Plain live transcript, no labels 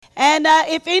And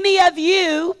if any of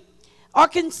you are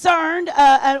concerned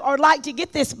or like to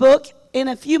get this book in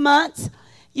a few months,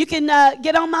 you can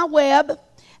get on my web,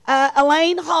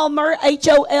 Elaine Hollmer,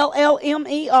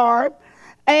 Hollmer,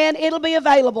 and it'll be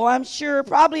available, I'm sure,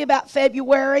 probably about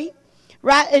February,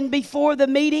 right and before the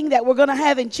meeting that we're going to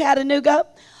have in Chattanooga.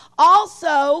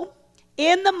 Also,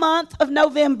 in the month of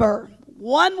November,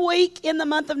 1 week in the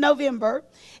month of November,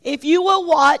 if you will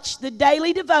watch the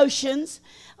daily devotions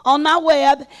on my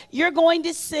web, you're going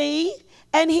to see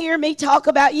and hear me talk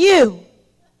about you.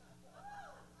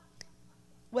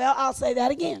 Well, I'll say that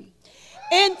again.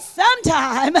 And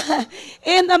sometime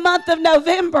in the month of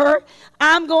November,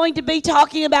 I'm going to be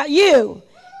talking about you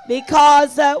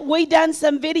because we done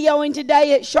some videoing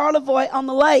today at Charlevoix on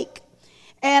the lake.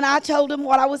 And I told them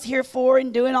what I was here for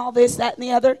and doing all this, that, and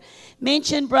the other.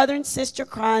 Mentioned Brother and Sister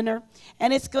Kreiner.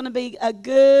 And it's going to be a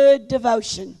good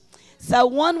devotion. So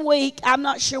 1 week, I'm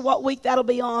not sure what week that'll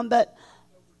be on, but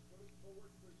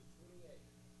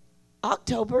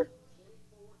October.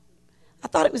 I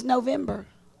thought it was November.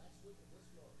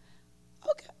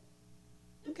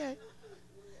 Okay.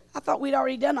 I thought we'd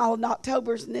already done all of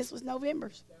October's and this was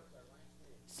November's.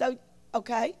 So,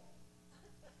 okay.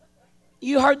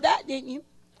 You heard that, didn't you?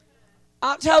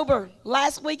 October,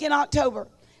 last week in October.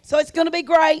 So it's going to be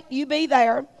great. You be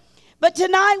there. But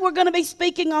tonight we're going to be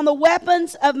speaking on the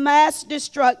weapons of mass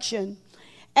destruction.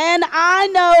 And I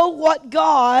know what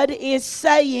God is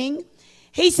saying.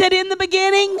 He said in the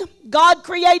beginning, God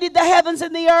created the heavens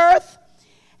and the earth,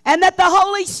 and that the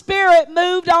Holy Spirit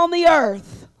moved on the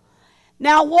earth.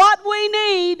 Now, what we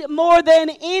need more than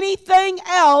anything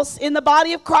else in the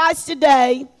body of Christ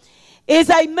today is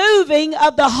a moving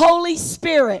of the Holy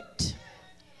Spirit.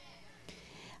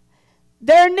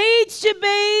 There needs to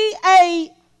be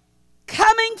a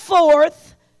coming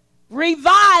forth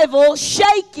revival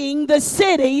shaking the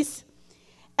cities,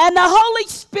 and the Holy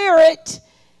Spirit,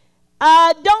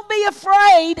 don't be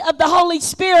afraid of the Holy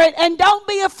Spirit, and don't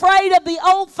be afraid of the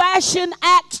old-fashioned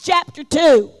Acts chapter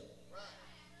 2.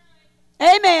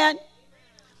 Amen.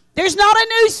 There's not a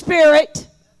new spirit.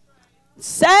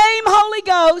 Same Holy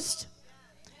Ghost.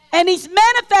 And he's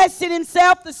manifested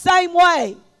himself the same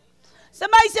way.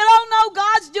 Somebody said, oh no,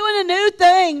 God's doing a new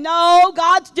thing. No,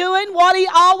 God's doing what he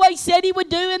always said he would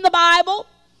do in the Bible.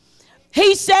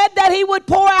 He said that he would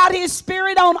pour out his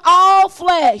Spirit on all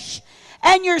flesh.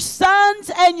 And your sons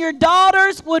and your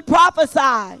daughters would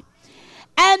prophesy.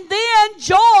 And then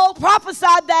Joel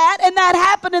prophesied that, and that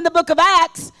happened in the book of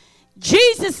Acts.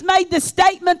 Jesus made the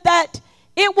statement that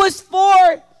it was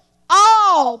for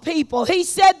all people. He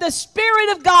said, the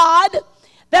Spirit of God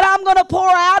that I'm going to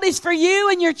pour out is for you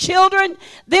and your children,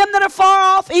 them that are far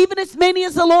off, even as many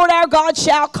as the Lord our God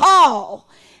shall call.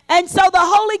 And so the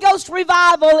Holy Ghost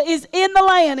revival is in the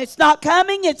land. It's not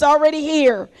coming, it's already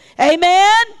here.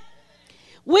 Amen?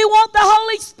 We want the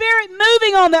Holy Spirit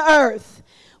moving on the earth.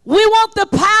 We want the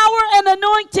power and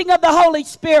anointing of the Holy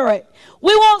Spirit.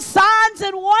 We want signs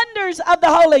and wonders of the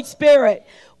Holy Spirit.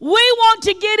 We want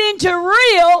to get into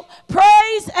real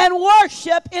praise and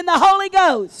worship in the Holy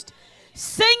Ghost.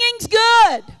 Singing's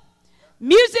good.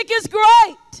 Music is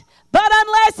great. But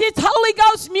unless it's Holy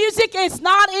Ghost music, it's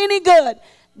not any good.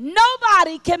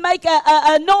 Nobody can make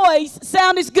a noise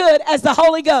sound as good as the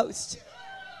Holy Ghost.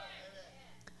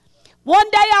 One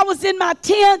day I was in my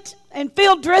tent, and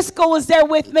Phil Driscoll was there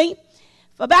with me.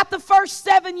 For about the first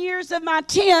 7 years of my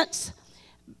tents,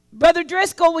 Brother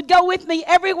Driscoll would go with me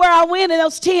everywhere I went in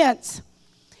those tents.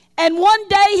 And one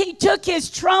day he took his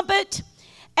trumpet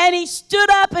and he stood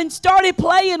up and started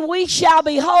playing We Shall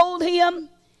Behold Him.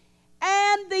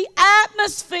 And the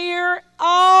atmosphere,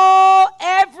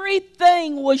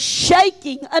 everything was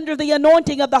shaking under the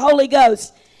anointing of the Holy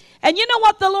Ghost. And you know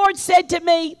what the Lord said to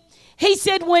me? He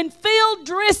said, when Phil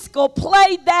Driscoll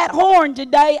played that horn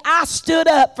today, I stood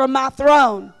up from my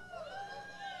throne.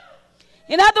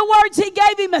 In other words, he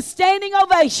gave him a standing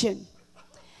ovation.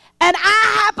 And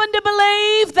I happen to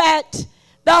believe that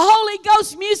the Holy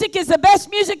Ghost music is the best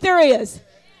music there is.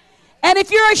 And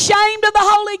if you're ashamed of the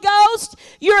Holy Ghost,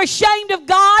 you're ashamed of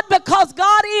God, because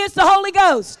God is the Holy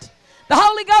Ghost. The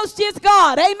Holy Ghost is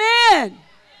God. Amen.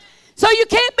 So you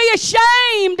can't be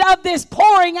ashamed of this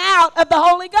pouring out of the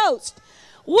Holy Ghost.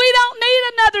 We don't need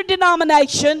another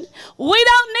denomination. We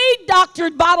don't need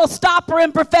Dr. Bottle Stopper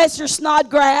and Professor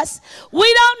Snodgrass.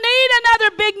 We don't need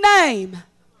another big name.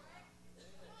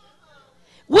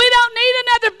 We don't need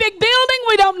another big building.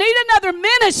 We don't need another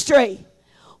ministry.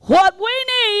 What we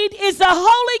need is the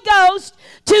Holy Ghost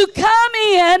to come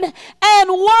in and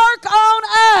work on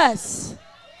us.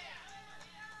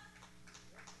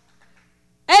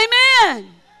 Amen.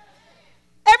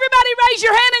 Everybody raise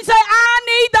your hand and say, I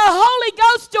need the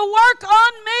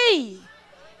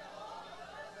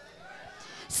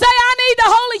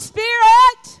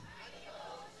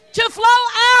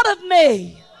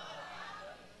me.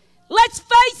 Let's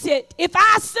face it. If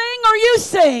I sing or you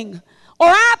sing, or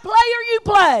I play or you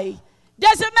play,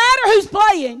 doesn't matter who's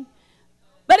playing,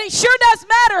 but it sure does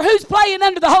matter who's playing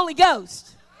under the Holy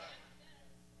Ghost.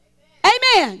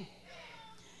 Amen.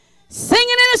 Singing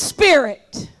in a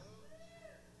spirit.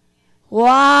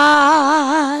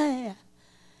 Why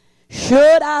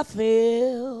should I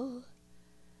feel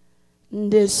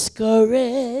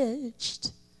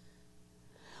discouraged?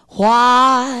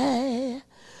 Why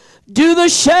do the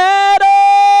shadows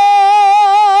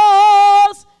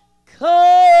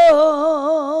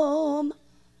come?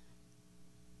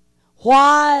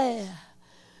 Why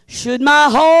should my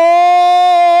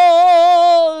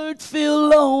heart feel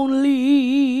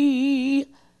lonely?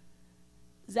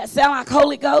 Does that sound like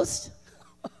Holy Ghost?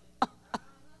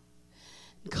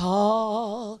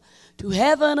 Call to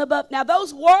heaven above. Now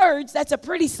those words, that's a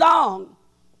pretty song.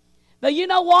 But you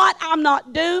know what? I'm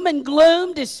not doom and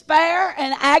gloom, despair,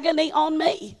 and agony on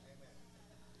me.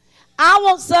 I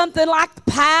want something like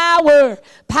power.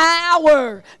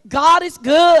 God is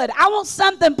good. I want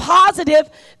something positive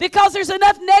because there's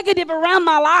enough negative around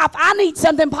my life. I need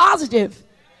something positive.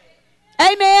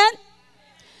 Amen.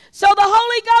 So the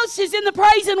Holy Ghost is in the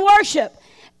praise and worship.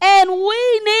 And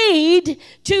we need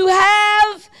to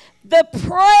have the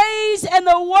praise and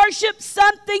the worship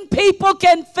something people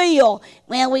can feel.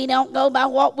 Well, we don't go by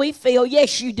what we feel.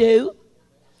 Yes, you do.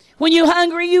 When you're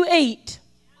hungry, you eat.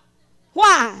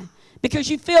 Why?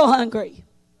 Because you feel hungry.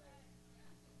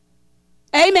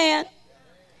 Amen.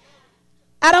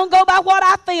 I don't go by what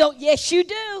I feel. Yes, you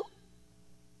do.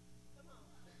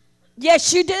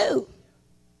 Yes, you do.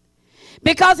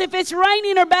 Because if it's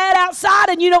raining or bad outside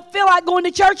and you don't feel like going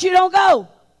to church, you don't go.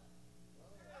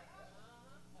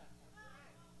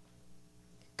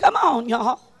 Come on,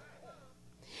 y'all.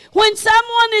 When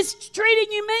someone is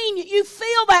treating you mean, you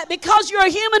feel that because you're a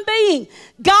human being.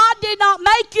 God did not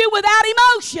make you without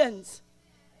emotions.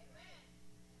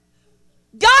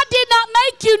 God did not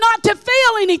make you not to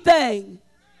feel anything.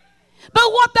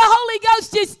 But what the Holy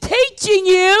Ghost is teaching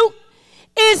you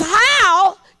is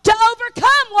how to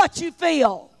overcome what you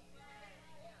feel.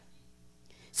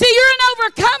 See, you're an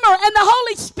overcomer, and the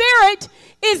Holy Spirit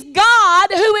is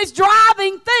God who is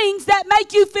driving things that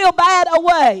make you feel bad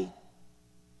away.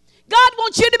 God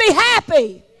wants you to be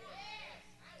happy.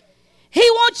 He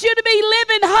wants you to be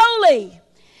living holy.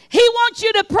 He wants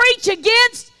you to preach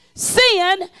against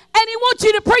sin, and He wants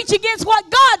you to preach against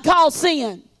what God calls sin.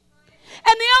 And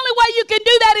the only way you can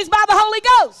do that is by the Holy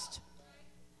Ghost.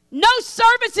 No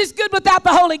service is good without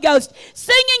the Holy Ghost.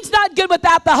 Singing's not good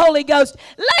without the Holy Ghost.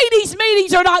 Ladies'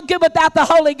 meetings are not good without the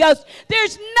Holy Ghost.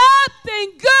 There's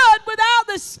nothing good without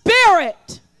the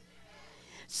Spirit.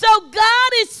 So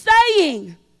God is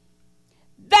saying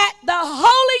that the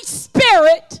Holy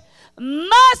Spirit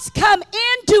must come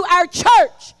into our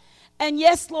church. And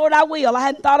yes, Lord, I will. I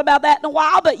hadn't thought about that in a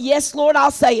while, but yes, Lord,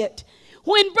 I'll say it.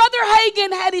 When Brother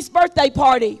Hagin had his birthday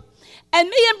party, and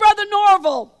me and Brother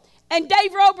Norval and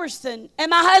Dave Roberson and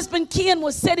my husband Ken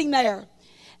was sitting there.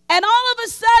 And all of a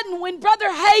sudden, when Brother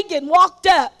Hagin walked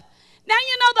up, now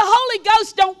you know the Holy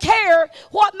Ghost don't care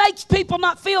what makes people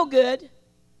not feel good.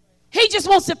 He just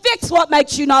wants to fix what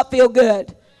makes you not feel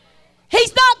good.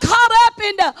 He's not caught up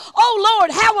into, oh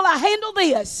Lord, how will I handle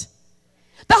this?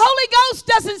 The Holy Ghost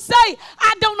doesn't say,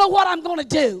 I don't know what I'm going to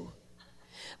do.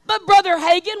 But Brother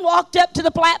Hagin walked up to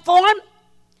the platform.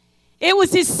 It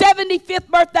was his 75th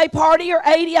birthday party or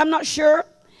 80, I'm not sure.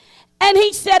 And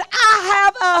he said, I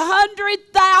have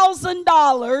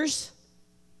 $100,000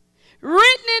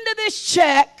 written into this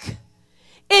check.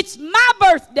 It's my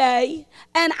birthday,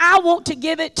 and I want to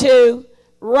give it to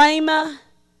Rhema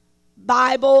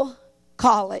Bible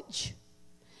College.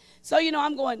 So, you know,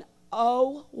 I'm going,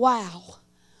 oh, wow.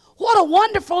 What a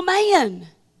wonderful man.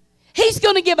 He's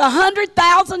going to give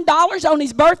 $100,000 on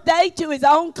his birthday to his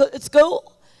own school.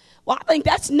 Well, I think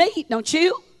that's neat, don't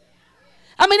you?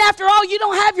 I mean, after all, you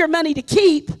don't have your money to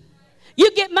keep.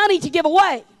 You get money to give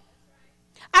away.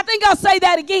 I think I'll say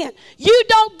that again. You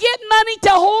don't get money to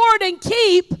hoard and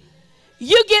keep.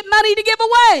 You get money to give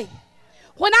away.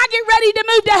 When I get ready to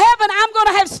move to heaven, I'm going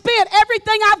to have spent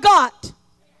everything I've got.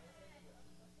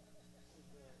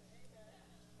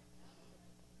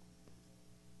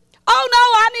 Oh,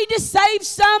 no, I need to save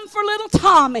some for little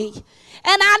Tommy.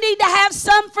 And I need to have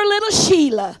some for little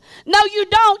Sheila. No, you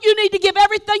don't. You need to give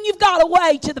everything you've got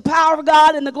away to the power of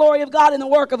God and the glory of God and the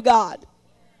work of God.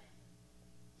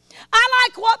 I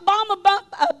like what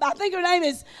I think her name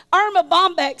is Irma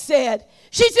Bombeck said.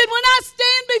 She said, when I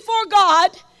stand before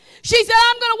God, she said,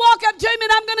 I'm going to walk up to Him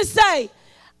and I'm going to say,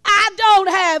 I don't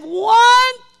have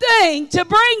one thing to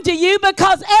bring to you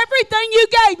because everything you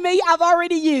gave me, I've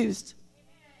already used.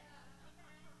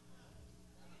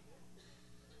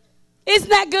 Isn't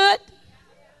that good?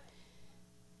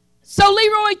 So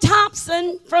Leroy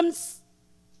Thompson from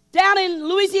down in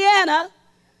Louisiana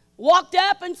walked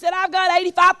up and said, I've got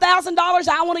 $85,000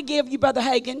 I want to give you, Brother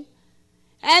Hagin.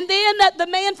 And then the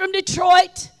man from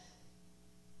Detroit,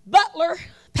 Butler,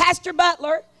 Pastor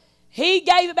Butler, he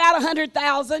gave about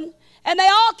 $100,000. And they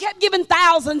all kept giving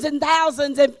thousands and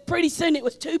thousands. And pretty soon it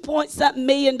was $2.something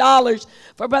million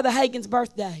for Brother Hagin's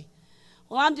birthday.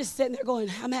 Well, I'm just sitting there going,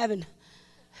 I'm having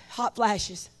hot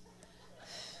flashes.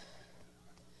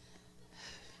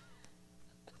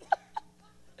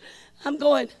 I'm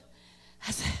going,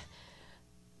 I said,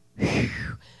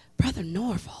 Brother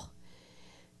Norval,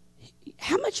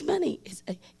 how much money is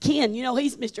Ken? You know,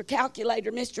 he's Mr.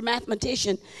 Calculator, Mr.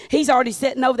 Mathematician. He's already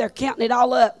sitting over there counting it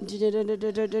all up. Elaine,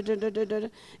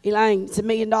 it's $1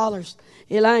 million.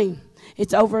 Elaine,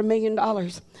 it's over $1 million.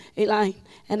 Elaine.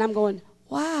 And I'm going,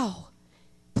 wow.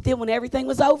 But then when everything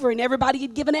was over and everybody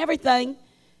had given everything,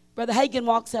 Brother Hagin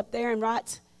walks up there and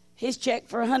writes his check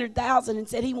for $100,000 and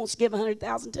said he wants to give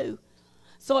 $100,000 too.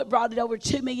 So it brought it over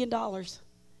 $2 million.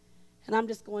 And I'm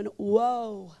just going,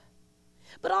 whoa.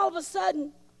 But all of a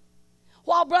sudden,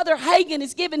 while Brother Hagin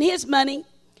is giving his money,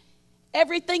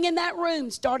 everything in that room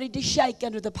started to shake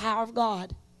under the power of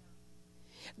God.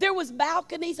 There was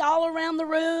balconies all around the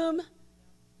room.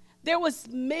 There was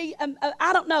me,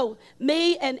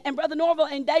 me and Brother Norval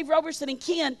and Dave Roberson and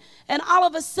Ken. And all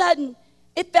of a sudden,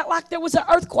 it felt like there was an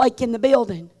earthquake in the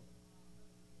building.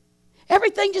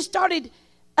 Everything just started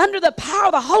under the power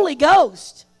of the Holy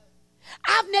Ghost.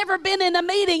 I've never been in a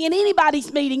meeting, in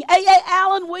anybody's meeting, A.A.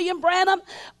 Allen, William Branham,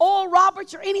 Oral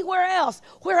Roberts, or anywhere else,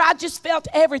 where I just felt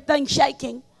everything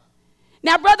shaking.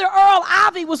 Now, Brother Earl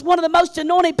Ivy was one of the most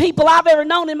anointed people I've ever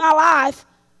known in my life.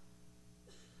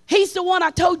 He's the one I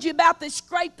told you about that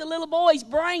scraped the little boy's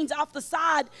brains off the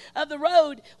side of the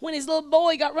road when his little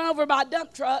boy got run over by a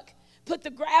dump truck. Put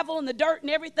the gravel and the dirt and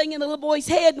everything in the little boy's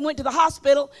head and went to the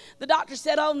hospital. The doctor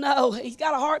said, oh no, he's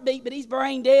got a heartbeat, but he's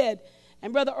brain dead.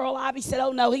 And Brother Earl Ivy said,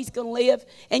 oh no, he's going to live.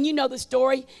 And you know the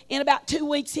story. In about 2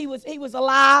 weeks, he was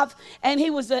alive, and he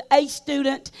was an A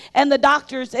student. And the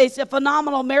doctors, it's a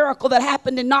phenomenal miracle that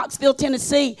happened in Knoxville,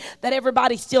 Tennessee, that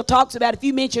everybody still talks about if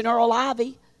you mention Earl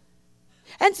Ivy.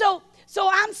 And so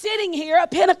I'm sitting here, a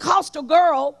Pentecostal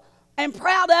girl, and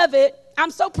proud of it. I'm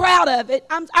so proud of it.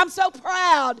 I'm so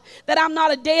proud that I'm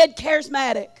not a dead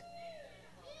charismatic.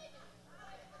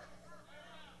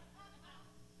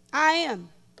 I am.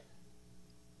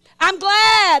 I'm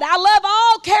glad. I love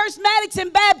all charismatics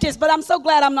and Baptists, but I'm so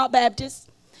glad I'm not Baptist.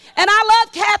 And I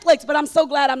love Catholics, but I'm so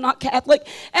glad I'm not Catholic.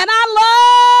 And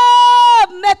I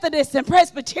love Methodist and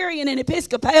Presbyterian and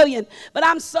Episcopalian, but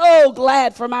I'm so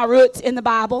glad for my roots in the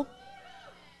Bible.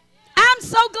 I'm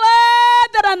so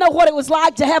glad that I know what it was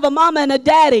like to have a mama and a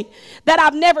daddy that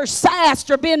I've never sassed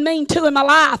or been mean to in my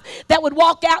life, that would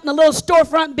walk out in a little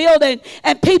storefront building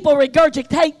and people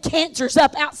regurgitate cancers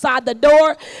up outside the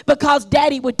door because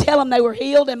daddy would tell them they were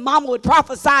healed and mama would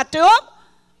prophesy to them.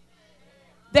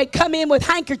 They'd come in with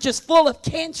handkerchiefs full of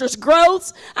cancerous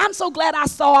growths. I'm so glad I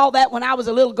saw all that when I was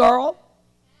a little girl.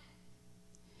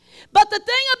 But the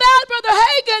thing about Brother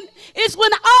Hagin is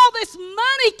when all this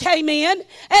money came in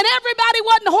and everybody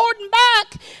wasn't hoarding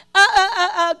back,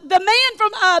 the man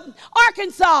from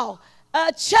Arkansas,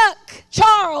 Chuck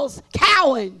Charles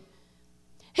Cowan,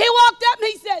 he walked up and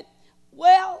he said,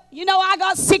 well, you know, I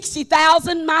got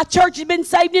 $60,000. My church has been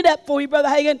saving it up for you, Brother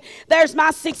Hagin. There's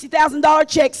my $60,000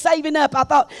 check saving up. I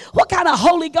thought, what kind of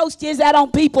Holy Ghost is that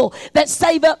on people that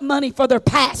save up money for their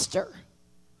pastor?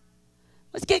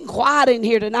 It's getting quiet in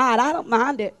here tonight. I don't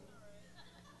mind it.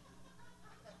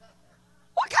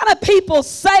 What kind of people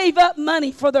save up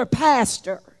money for their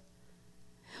pastor?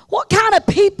 What kind of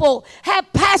people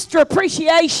have pastor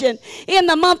appreciation in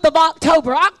the month of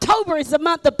October? October is the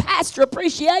month of pastor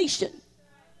appreciation.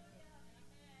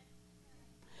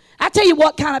 I tell you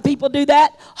what kind of people do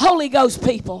that. Holy Ghost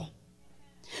people.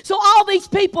 So all these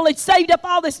people had saved up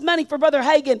all this money for Brother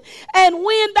Hagin. And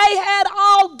when they had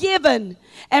all given,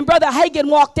 and Brother Hagin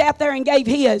walked out there and gave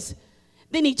his,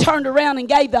 then he turned around and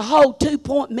gave the whole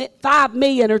 $2.5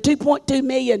 million or $2.2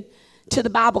 million to the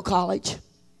Bible college.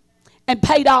 And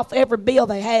paid off every bill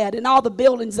they had and all the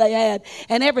buildings they had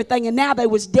and everything. And now they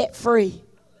was debt free.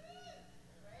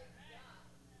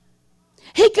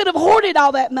 He could have hoarded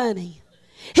all that money.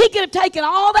 He could have taken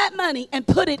all that money and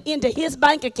put it into his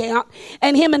bank account,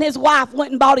 and him and his wife went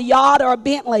and bought a yacht or a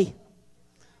Bentley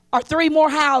or 3 more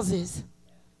houses.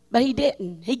 But he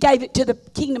didn't. He gave it to the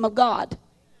kingdom of God.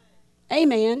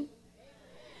 Amen.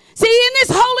 See, in this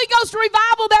Holy Ghost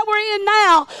revival that we're in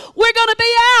now, we're going to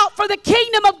be out for the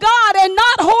kingdom of God and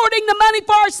not hoarding the money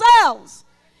for ourselves.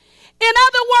 In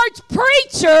other words,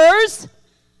 preachers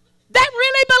that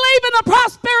really believe in the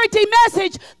prosperity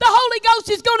message, the Holy Ghost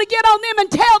is going to get on them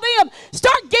and tell them,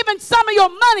 start giving some of your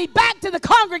money back to the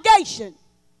congregation.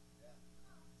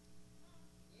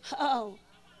 Oh,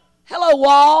 hello,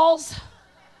 walls.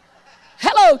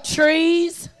 Hello,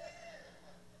 trees.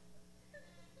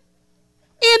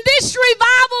 In this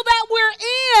revival that we're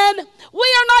in,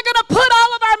 we are not going to put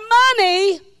all of our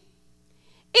money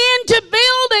into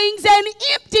buildings and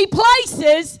empty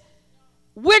places.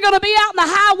 We're going to be out in the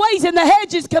highways and the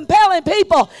hedges compelling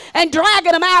people and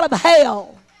dragging them out of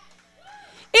hell.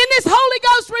 In this Holy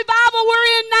Ghost revival we're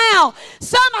in now,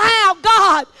 somehow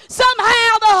God,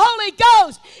 somehow the Holy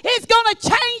Ghost is going to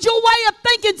change your way of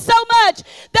thinking so much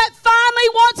that finally,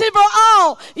 once and for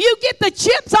all, you get the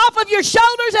chips off of your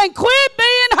shoulders and quit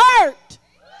being hurt.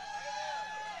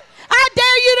 I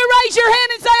dare you to raise your hand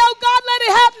and say, oh God, let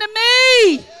it happen to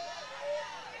me.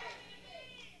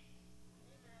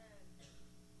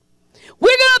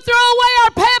 We're going to throw away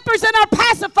our Pampers and our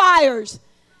pacifiers.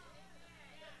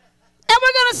 And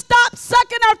we're going to stop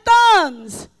sucking our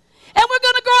thumbs. And we're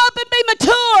going to grow up and be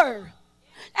mature.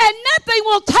 And nothing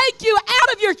will take you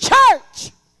out of your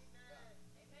church.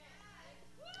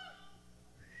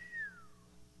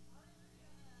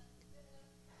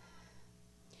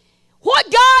 What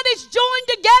God has joined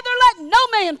together, let no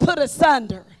man put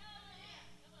asunder.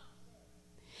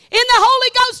 In the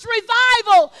Holy Ghost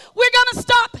revival, we're going to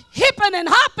stop hipping and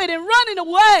hopping and running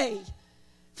away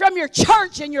from your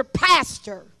church and your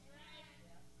pastor.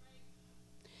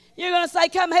 You're going to say,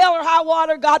 come hell or high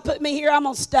water, God put me here, I'm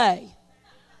going to stay.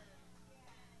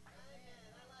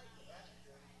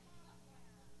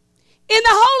 In the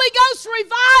Holy Ghost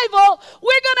revival,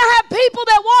 we're going to have people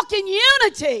that walk in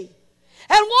unity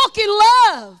and walk in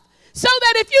love, so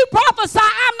that if you prophesy,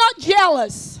 I'm not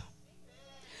jealous.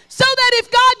 So that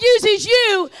if God uses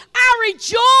you, I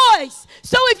rejoice.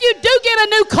 So if you do get a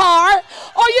new car,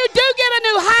 or you do get a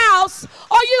new house,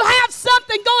 or you have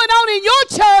something going on in your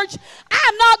church,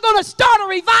 I'm not going to start a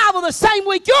revival the same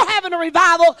week you're having a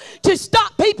revival to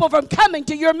stop people from coming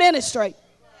to your ministry.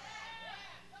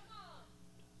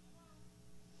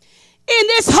 In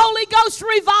this Holy Ghost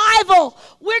revival,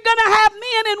 we're going to have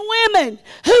men and women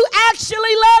who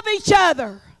actually love each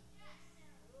other.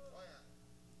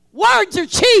 Words are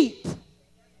cheap.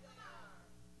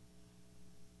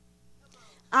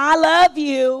 I love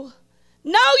you.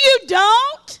 No, you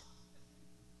don't.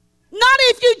 Not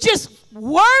if you just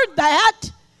word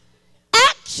that.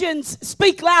 Actions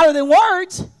speak louder than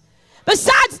words.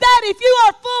 Besides that, if you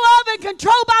are full of and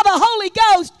controlled by the Holy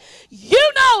Ghost,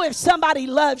 you know if somebody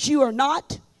loves you or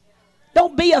not.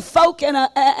 Don't be a folk and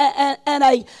a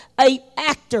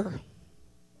actor.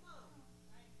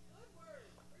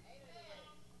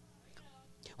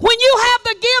 When you have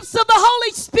the gifts of the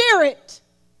Holy Spirit,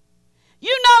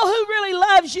 you know who really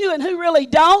loves you and who really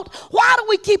don't. Why do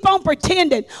we keep on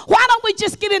pretending? Why don't we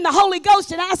just get in the Holy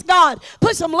Ghost and ask God,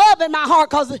 put some love in my heart?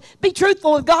 Because be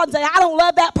truthful with God and say, I don't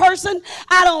love that person.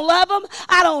 I don't love them.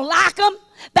 I don't like them.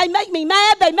 They make me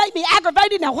mad. They make me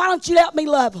aggravated. Now, why don't you help me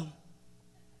love them?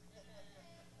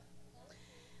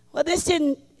 Well, this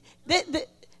isn't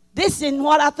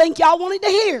what I think y'all wanted to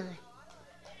hear.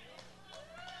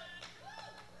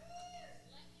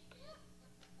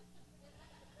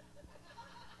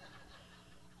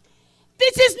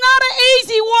 This is not an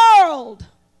easy world.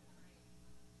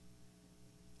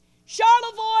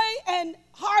 Charlevoix and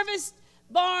Harvest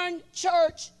Barn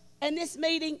Church and this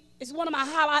meeting is one of my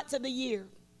highlights of the year.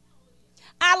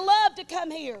 I love to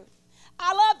come here.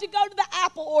 I love to go to the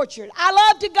apple orchard. I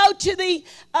love to go to the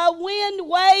wind,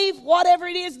 wave, whatever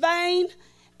it is, vein,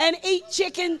 and eat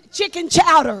chicken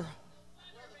chowder.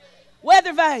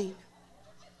 Weather vane.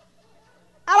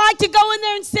 I like to go in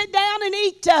there and sit down and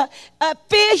eat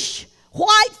fish,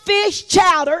 white fish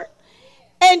chowder,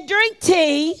 and drink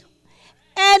tea,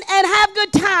 and have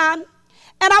good time.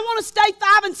 And I want to stay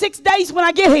 5 and 6 days when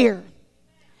I get here.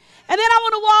 And then I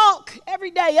want to walk every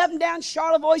day up and down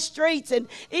Charlevoix streets and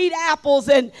eat apples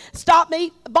and stop and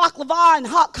eat baklava and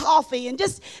hot coffee and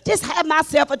just have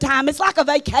myself a time. It's like a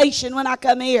vacation when I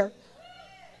come here.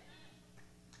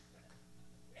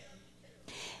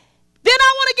 Then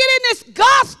I want to get in this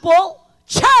gospel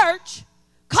church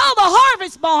called the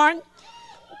Harvest Barn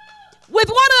with one of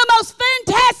the most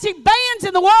fantastic bands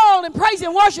in the world and praise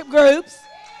and worship groups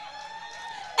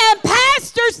and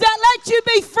pastors that let you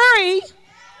be free.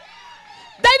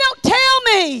 They don't tell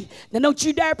me, now don't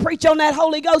you dare preach on that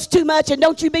Holy Ghost too much and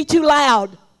don't you be too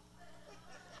loud.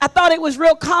 I thought it was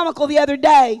real comical the other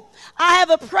day. I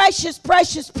have a precious,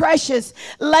 precious, precious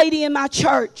lady in my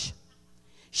church.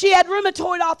 She had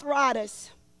rheumatoid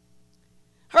arthritis.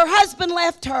 Her husband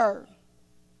left her.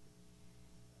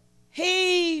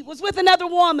 He was with another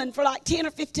woman for like 10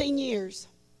 or 15 years.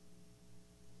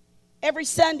 Every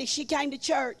Sunday she came to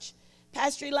church.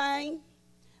 Pastor Elaine,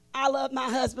 I love my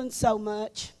husband so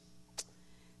much.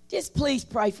 Just please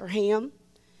pray for him.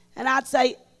 And I'd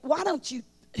say, why don't you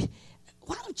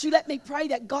let me pray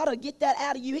that God will get that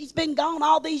out of you? He's been gone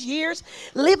all these years,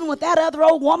 living with that other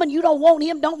old woman. You don't want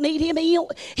him, don't need him.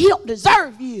 He don't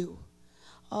deserve you.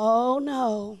 Oh,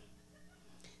 no.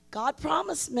 God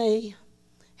promised me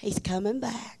he's coming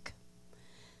back.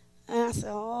 And I said,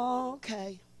 oh,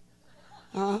 okay.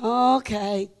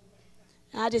 Okay.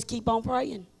 And I just keep on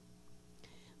praying.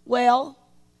 Well,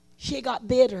 she got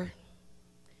bitter.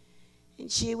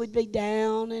 And she would be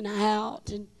down and out,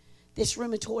 and this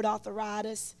rheumatoid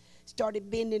arthritis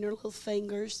started bending her little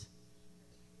fingers,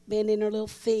 bending her little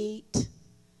feet.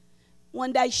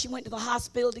 One day she went to the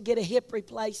hospital to get a hip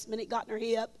replacement. It got in her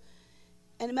hip,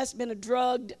 and it must have been a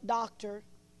drugged doctor.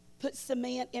 Put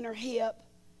cement in her hip.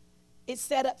 It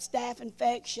set up staph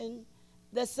infection.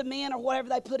 The cement or whatever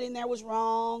they put in there was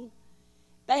wrong.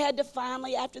 They had to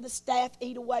finally, after the staph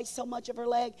eat away so much of her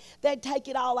leg, they'd take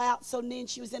it all out. So then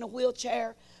she was in a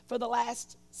wheelchair for the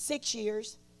last 6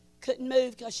 years. Couldn't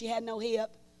move because she had no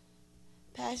hip.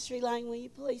 Pastor Elaine, will you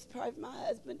please pray for my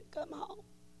husband to come home?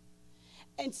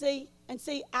 And see,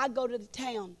 I'd go to the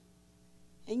town.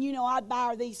 And I'd buy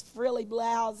her these frilly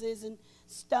blouses and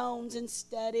stones and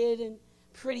studded and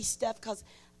pretty stuff because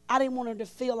I didn't want her to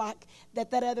feel like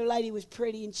that other lady was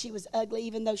pretty and she was ugly,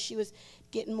 even though she was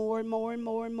getting more and more and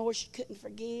more and more. She couldn't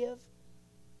forgive.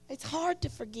 It's hard to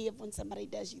forgive when somebody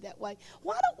does you that way.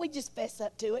 Why don't we just fess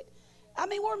up to it? I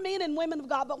mean, we're men and women of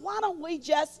God, but why don't we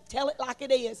just tell it like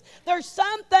it is? There's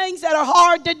some things that are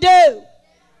hard to do.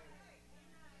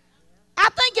 I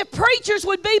think if preachers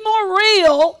would be more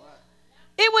real,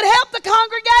 it would help the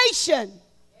congregation.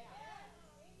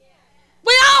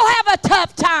 We all have a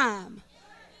tough time.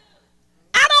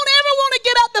 I don't ever want to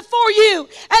get up before you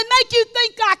and make you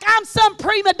think like I'm some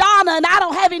prima donna and I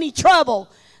don't have any trouble,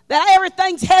 that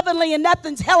everything's heavenly and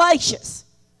nothing's hellacious.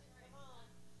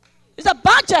 There's a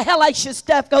bunch of hellacious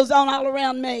stuff goes on all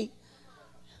around me.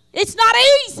 It's not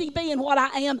easy being what I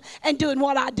am and doing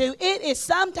what I do. It is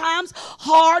sometimes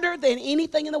harder than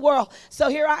anything in the world. So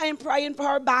here I am praying for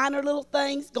her, buying her little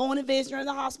things, going and visiting her in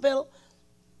the hospital.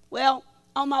 Well,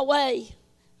 on my way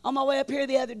up here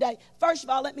the other day, first of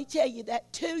all, let me tell you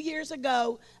that 2 years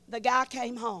ago, the guy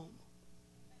came home.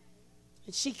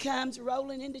 And she comes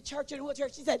rolling into church in a wheelchair.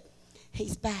 She said,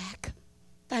 he's back.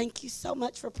 Thank you so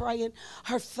much for praying.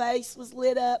 Her face was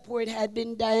lit up where it had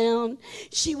been down.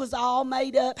 She was all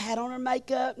made up, had on her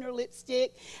makeup and her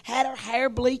lipstick, had her hair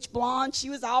bleached blonde. She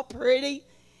was all pretty,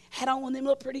 had on one of them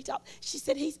little pretty tops. She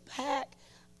said, he's back.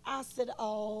 I said,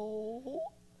 oh,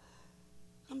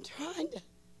 I'm trying to,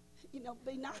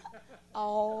 be nice.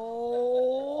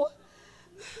 Oh.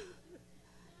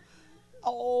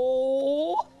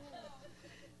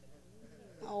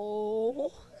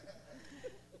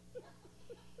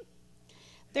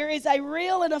 There is a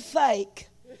real and a fake.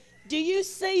 Do you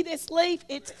see this leaf?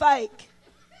 It's fake.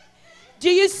 Do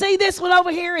you see this one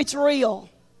over here? It's real.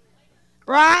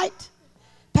 Right?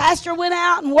 Pastor went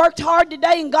out and worked hard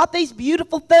today and got these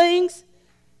beautiful things.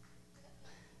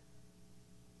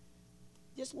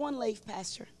 Just one leaf,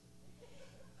 Pastor.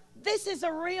 This is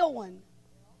a real one.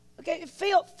 Okay,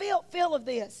 feel of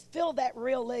this. Feel of that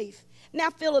real leaf. Now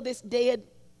feel of this dead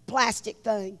plastic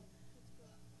thing.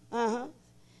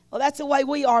 Well, that's the way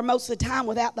we are most of the time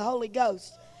without the Holy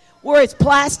Ghost. We're as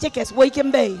plastic as we can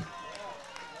be.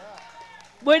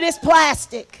 We're just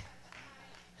plastic.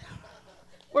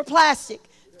 We're plastic.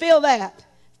 Feel that.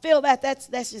 Feel that. That's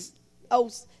just,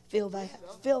 feel that.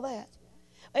 Feel that.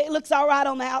 It looks all right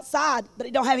on the outside, but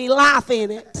it don't have any life in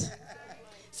it.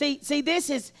 See,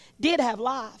 this did have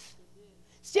life.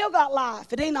 Still got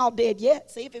life. It ain't all dead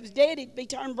yet. See, if it was dead, it'd be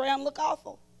turned brown and look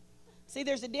awful. See,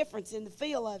 there's a difference in the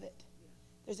feel of it.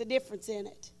 There's a difference in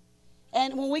it.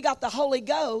 And when we got the Holy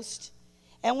Ghost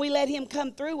and we let him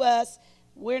come through us,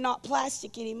 we're not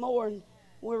plastic anymore and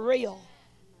we're real.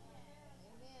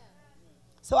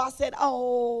 So I said,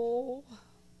 oh,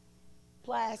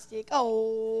 plastic,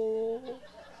 oh.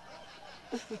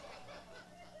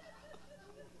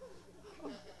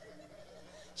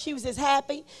 She was as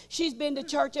happy. She's been to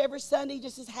church every Sunday,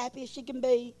 just as happy as she can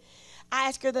be. I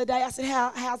asked her the other day, I said,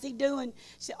 how's he doing?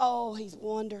 She said, oh, he's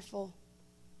wonderful.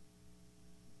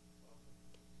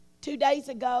 2 days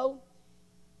ago,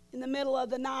 in the middle of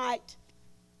the night,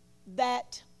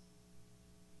 that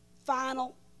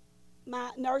final,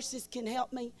 my nurses can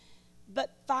help me, but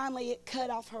finally it cut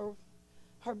off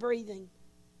her breathing.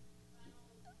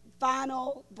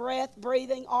 Final breath,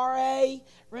 breathing, RA,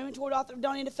 rheumatoid arthritis,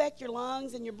 don't it affect your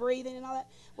lungs and your breathing and all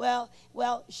that?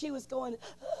 Well, she was going,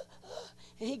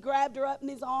 and he grabbed her up in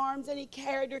his arms and he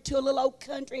carried her to a little old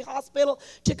country hospital.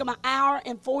 Took him an hour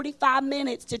and 45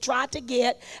 minutes to try to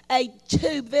get a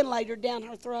tube ventilator down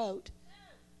her throat.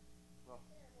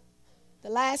 The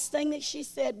last thing that she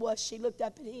said was, she looked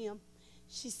up at him.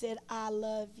 She said, "I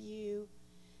love you."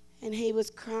 And he was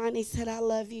crying. He said, "I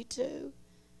love you too."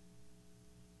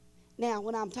 Now,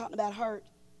 when I'm talking about hurt,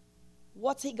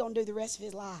 what's he going to do the rest of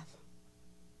his life?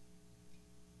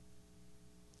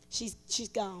 She's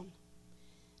gone.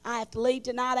 I have to leave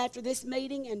tonight after this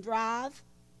meeting and drive.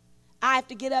 I have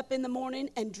to get up in the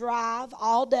morning and drive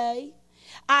all day.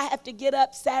 I have to get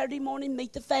up Saturday morning,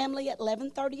 meet the family at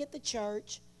 11:30 at the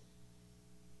church.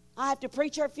 I have to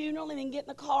preach her funeral and then get in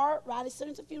the car right as soon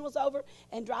as the funeral's over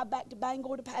and drive back to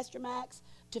Bangor to Pastor Max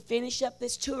to finish up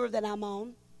this tour that I'm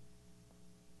on.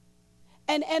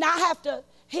 And I have to,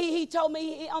 he told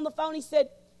me on the phone, he said,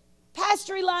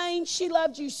 "Pastor Elaine, she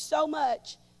loved you so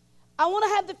much. I want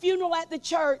to have the funeral at the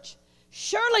church.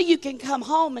 Surely you can come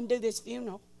home and do this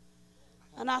funeral."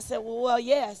 And I said, well,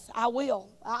 yes, I will.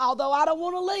 Although I don't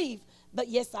want to leave, but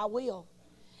yes, I will.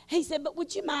 He said, "But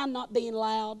would you mind not being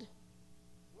loud?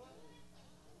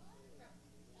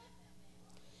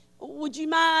 Would you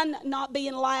mind not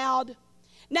being loud?"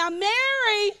 Now,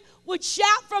 Mary would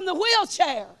shout from the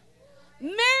wheelchair.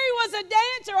 Mary was a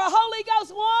dancer, a Holy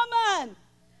Ghost woman.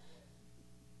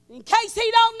 In case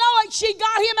he don't know it, she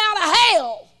got him out of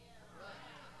hell.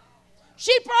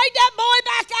 She prayed that boy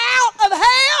back out of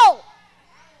hell.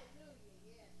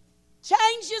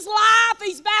 Changed his life.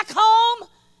 He's back home.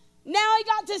 Now he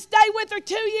got to stay with her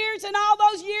 2 years, and all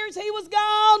those years he was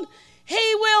gone.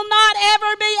 He will not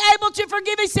ever be able to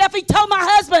forgive himself. He told my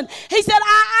husband, he said,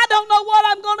 I don't know what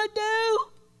I'm going to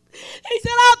do. He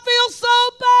said, "I feel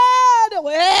so bad."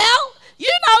 Well,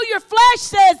 you know your flesh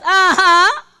says,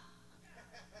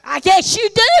 I guess you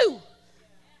do.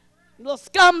 Little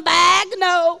scumbag.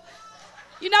 No.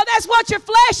 You know, that's what your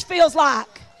flesh feels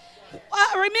like.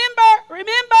 Remember.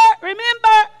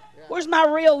 Where's my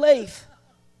real leaf?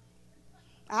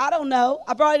 I don't know.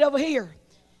 I brought it over here.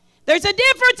 There's a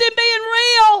difference in being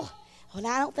real. Well,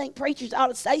 I don't think preachers ought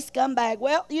to say scumbag.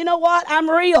 Well, you know what? I'm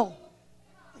real.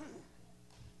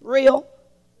 Real.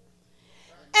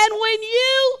 And when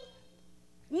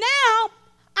now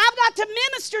I've got to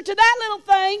minister to that little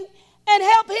thing and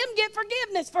help him get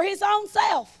forgiveness for his own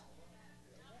self.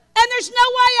 And there's no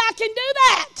way I can do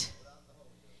that.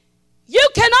 You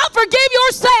cannot forgive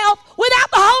yourself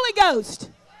without the Holy Ghost.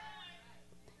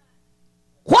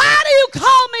 Why do you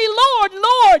call me Lord,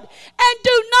 Lord, and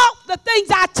do not the things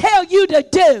I tell you to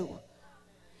do?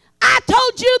 I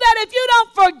told you that if you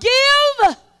don't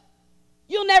forgive,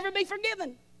 you'll never be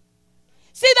forgiven.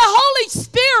 See, the Holy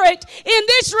Spirit in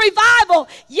this revival,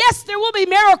 yes, there will be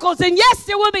miracles, and yes,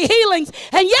 there will be healings,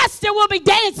 and yes, there will be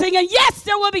dancing, and yes,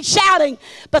 there will be shouting.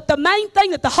 But the main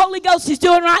thing that the Holy Ghost is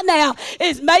doing right now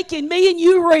is making me and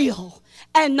you real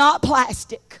and not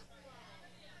plastic.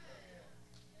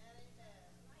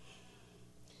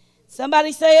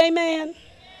 Somebody say amen.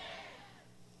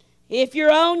 If you're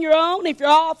on, you're on. If you're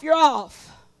off, you're off.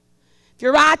 If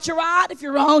you're right, you're right. If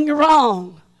you're wrong, you're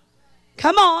wrong.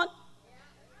 Come on.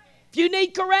 If you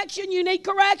need correction, you need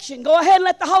correction. Go ahead and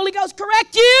let the Holy Ghost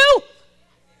correct you.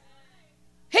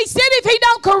 He said if he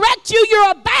don't correct you,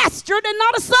 you're a bastard and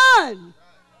not a son.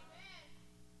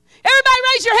 Everybody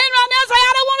raise your hand right now and say,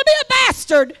 "I don't want to be a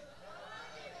bastard."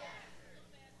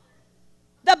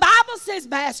 The Bible says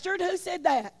bastard. Who said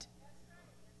that?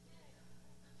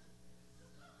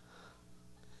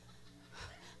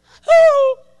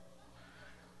 Who?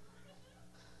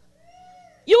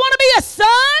 You want to be a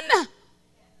son?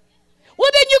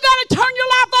 Well, then you got to turn your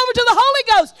life over to the Holy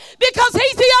Ghost, because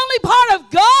he's the only part of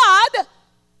God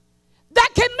that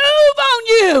can move on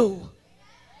you.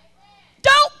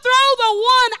 Don't throw the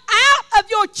one out of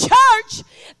your church.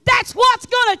 That's what's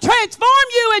going to transform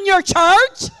you in your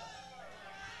church.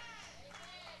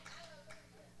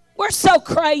 We're so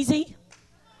crazy.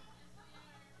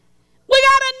 We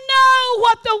got to know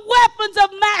what the weapons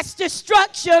of mass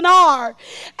destruction are. And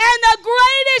the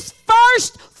greatest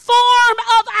first form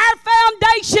of our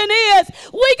foundation is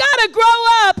we got to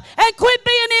grow up and quit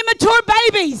being immature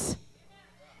babies.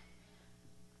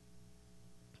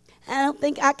 I don't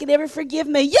think I can ever forgive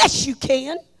me. Yes, you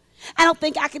can. I don't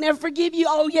think I can ever forgive you.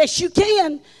 Oh, yes, you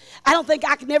can. I don't think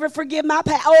I can ever forgive my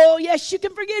pastor. Oh, yes, you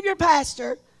can forgive your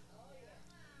pastor.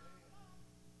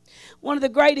 one of the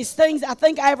greatest things I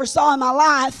think I ever saw in my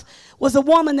life was a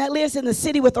woman that lives in the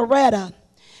city with Loretta.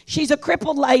 She's a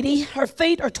crippled lady. Her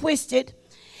feet are twisted.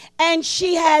 And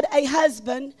she had a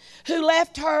husband who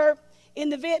left her in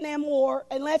the Vietnam War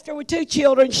and left her with 2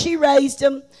 children. She raised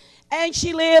them. And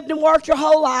she lived and worked her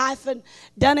whole life and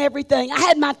done everything. I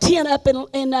had my tent up in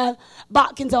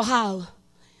Botkins, Ohio.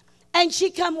 And she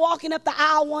come walking up the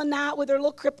aisle one night with her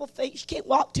little crippled feet. She can't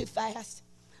walk too fast.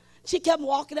 She come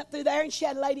walking up through there, and she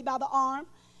had a lady by the arm.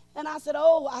 And I said,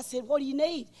 what do you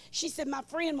need? She said, my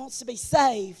friend wants to be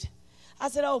saved. I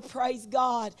said, oh, praise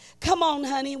God. Come on,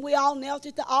 honey. And we all knelt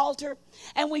at the altar,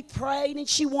 and we prayed, and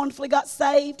she wonderfully got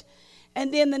saved.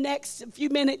 And then the next few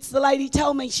minutes, the lady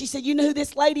told me, she said, you know who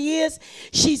this lady is?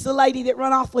 She's the lady that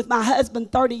ran off with my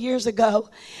husband 30 years ago.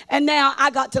 And now I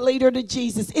got to lead her to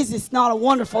Jesus. Is this not a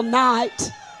wonderful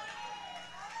night?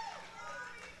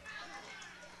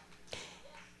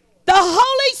 The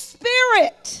Holy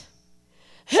Spirit,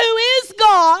 who is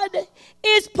God,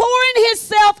 is pouring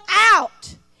himself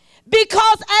out.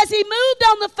 Because as he moved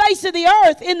on the face of the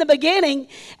earth in the beginning,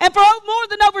 and for more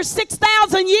than over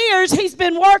 6,000 years he's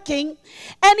been working,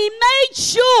 and he made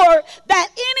sure that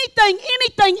anything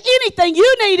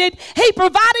you needed, he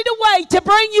provided a way to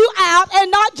bring you out,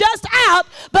 and not just out,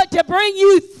 but to bring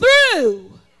you through.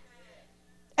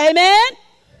 Amen?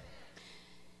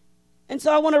 And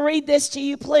so I want to read this to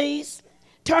you, please.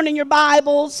 Turn in your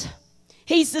Bibles.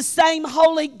 He's the same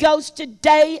Holy Ghost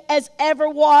today as ever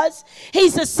was.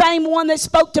 He's the same one that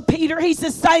spoke to Peter. He's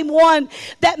the same one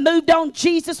that moved on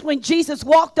Jesus when Jesus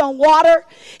walked on water.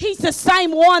 He's the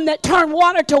same one that turned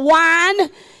water to wine.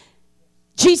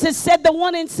 Jesus said, the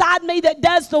one inside me that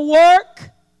does the work.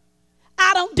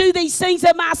 I don't do these things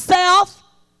of myself,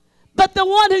 but the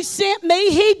one who sent me,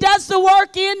 he does the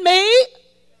work in me.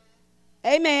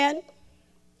 Amen.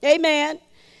 Amen.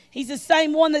 He's the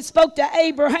same one that spoke to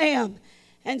Abraham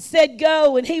and said,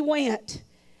 go, and he went.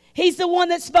 He's the one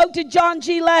that spoke to John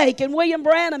G. Lake and William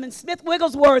Branham and Smith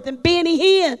Wigglesworth and Benny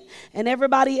Hinn and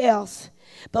everybody else.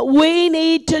 But we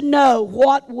need to know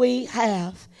what we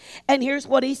have. And here's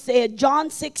what he said. John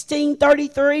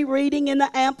 16:33, reading in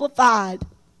the Amplified.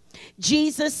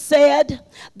 Jesus said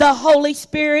the Holy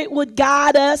Spirit would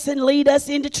guide us and lead us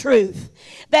into truth.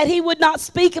 That he would not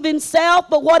speak of himself,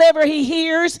 but whatever he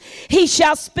hears, he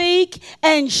shall speak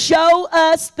and show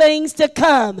us things to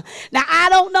come. Now, I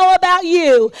don't know about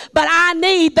you, but I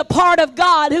need the part of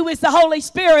God who is the Holy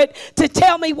Spirit to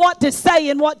tell me what to say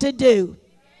and what to do.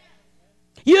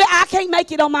 I can't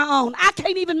make it on my own. I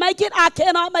can't even make it. I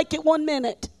cannot make it 1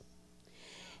 minute.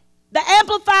 The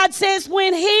Amplified says,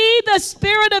 when he, the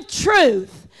Spirit of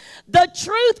truth, the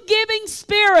truth-giving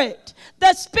Spirit,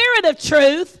 the Spirit of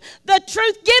truth, the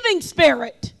truth-giving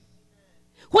Spirit,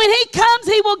 when he comes,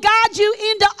 he will guide you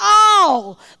into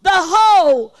all, the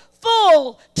whole,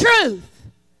 full truth.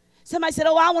 Somebody said,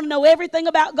 I want to know everything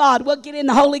about God. Well, get in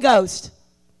the Holy Ghost.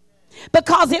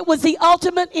 Because it was the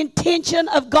ultimate intention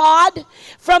of God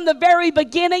from the very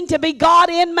beginning to be God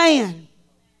in man.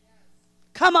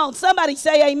 Come on, somebody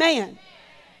say amen.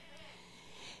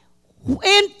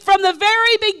 And from the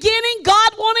very beginning,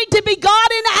 God wanted to be God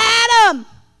in Adam.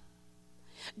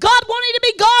 God wanted to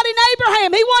be God in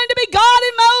Abraham. He wanted to be God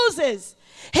in Moses.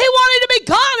 He wanted to be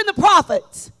God in the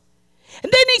prophets.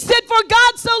 And then he said, for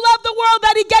God so loved the world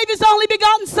that he gave his only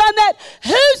begotten Son, that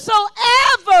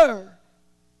whosoever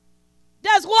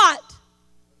does what?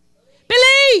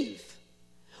 Believe.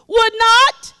 Would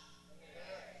not,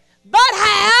 but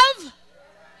have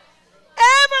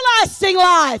everlasting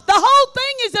life. The whole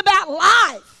thing is about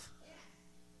life.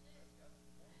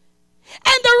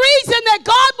 And the reason that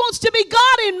God wants to be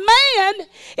God in man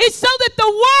is so that the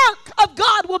work of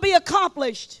God will be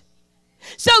accomplished.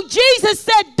 So Jesus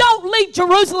said, don't leave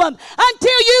Jerusalem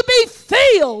until you be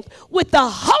filled with the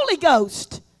Holy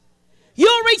Ghost.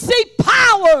 You'll receive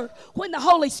power when the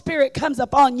Holy Spirit comes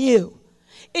upon you.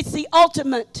 It's the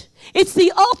ultimate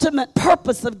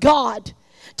purpose of God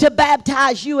to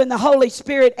baptize you in the Holy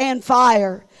Spirit and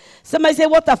fire. Somebody say,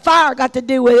 what the fire got to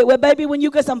do with it? Well, baby, when you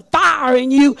get some fire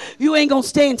in you, you ain't going to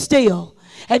stand still.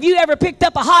 Have you ever picked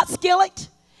up a hot skillet?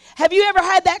 Have you ever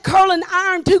had that curling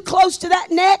iron too close to that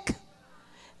neck?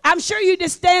 I'm sure you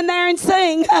just stand there and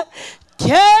sing,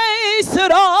 Que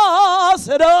sera,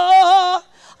 sera.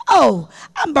 Oh,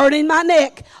 I'm burning my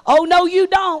neck. Oh, no, you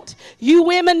don't. You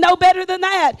women know better than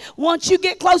that. Once you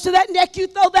get close to that neck, you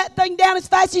throw that thing down as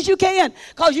fast as you can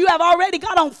because you have already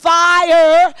got on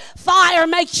fire. Fire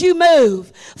makes you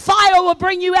move. Fire will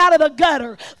bring you out of the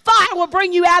gutter. Fire will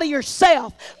bring you out of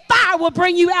yourself. Fire will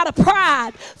bring you out of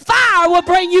pride. Fire will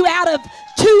bring you out of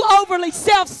too overly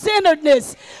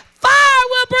self-centeredness. Fire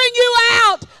will bring you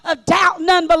out of doubt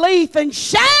doubt and unbelief and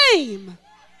shame.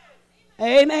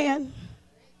 Amen.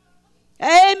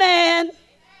 Amen.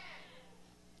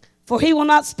 For he will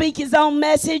not speak his own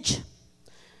message.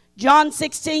 John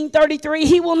 16:33.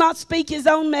 He will not speak his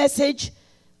own message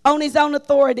on his own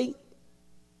authority,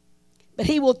 but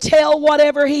he will tell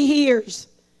whatever he hears.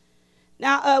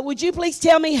 Now, would you please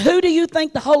tell me, who do you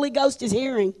think the Holy Ghost is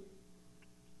hearing?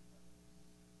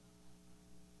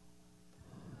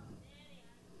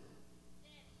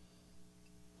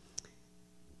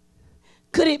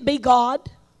 Could it be God,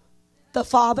 the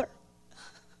Father?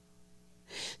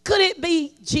 Could it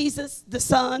be Jesus, the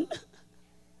Son?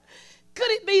 Could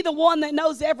it be the one that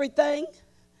knows everything?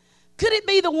 Could it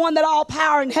be the one that all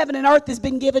power in heaven and earth has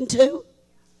been given to?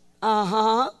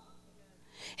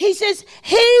 He says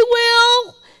he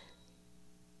will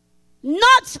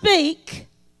not speak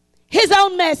his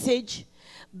own message,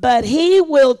 but he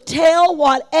will tell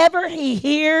whatever he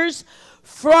hears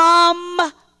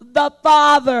from the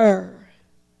Father.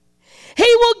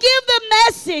 He will give the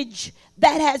message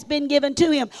that has been given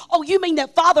to him. Oh, you mean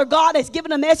that Father God has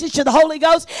given a message to the Holy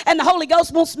Ghost and the Holy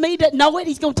Ghost wants me to know it?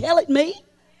 He's going to tell it me?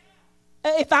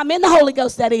 If I'm in the Holy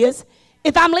Ghost, that is.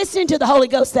 If I'm listening to the Holy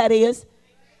Ghost, that is.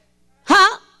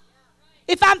 Huh?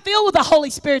 If I'm filled with the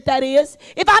Holy Spirit, that is.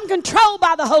 If I'm controlled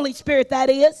by the Holy Spirit, that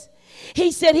is.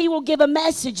 He said he will give a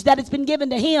message that has been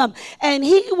given to him, and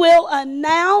he will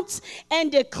announce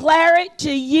and declare it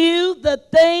to you, the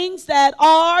things that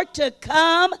are to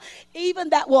come,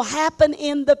 even that will happen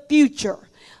in the future.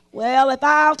 Well, if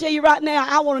I'll tell you right now,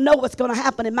 I want to know what's going to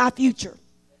happen in my future.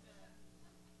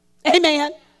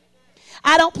 Amen.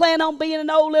 I don't plan on being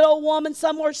an old little woman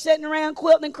somewhere sitting around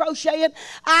quilting and crocheting.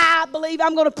 I believe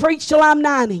I'm going to preach till I'm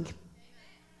 90.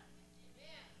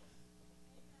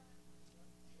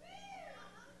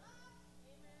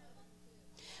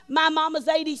 My mama's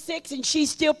 86 and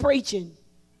she's still preaching.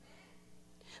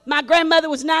 My grandmother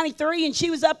was 93 and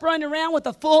she was up running around with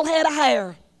a full head of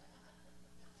hair.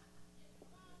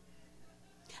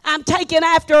 I'm taking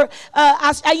after,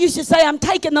 I used to say I'm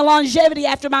taking the longevity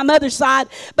after my mother's side,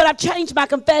 but I've changed my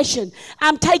confession.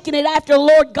 I'm taking it after the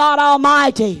Lord God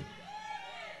Almighty.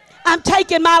 I'm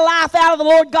taking my life out of the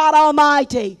Lord God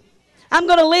Almighty. I'm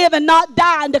going to live and not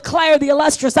die and declare the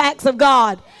illustrious acts of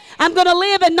God. I'm going to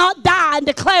live and not die and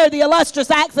declare the illustrious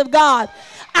acts of God.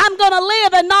 I'm going to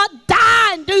live and not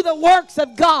die and do the works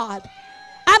of God.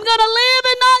 I'm going to live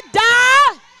and not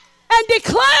die and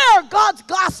declare God's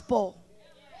gospel.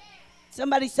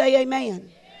 Somebody say amen.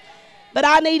 But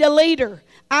I need a leader.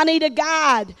 I need a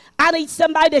guide. I need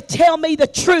somebody to tell me the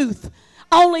truth.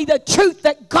 Only the truth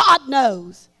that God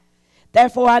knows.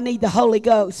 Therefore, I need the Holy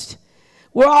Ghost.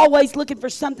 We're always looking for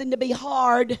something to be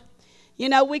hard. You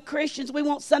know, we Christians, we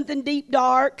want something deep,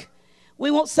 dark.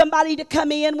 We want somebody to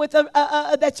come in with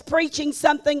that's preaching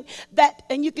something that,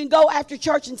 and you can go after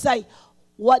church and say,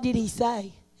 what did he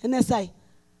say? And they'll say,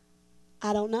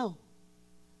 I don't know.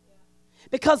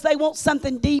 Because they want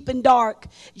something deep and dark.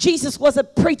 Jesus was a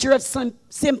preacher of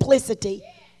simplicity.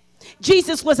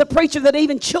 Jesus was a preacher that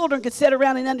even children could sit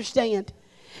around and understand.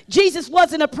 Jesus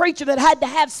wasn't a preacher that had to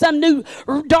have some new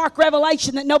dark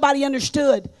revelation that nobody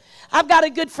understood. I've got a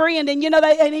good friend, and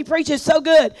and he preaches so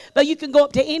good. But you can go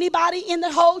up to anybody in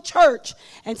the whole church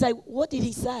and say, what did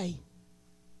he say?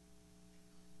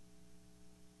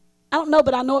 I don't know,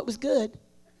 but I know it was good.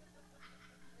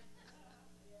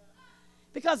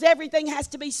 Because everything has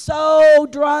to be so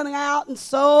drawn out and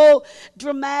so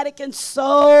dramatic and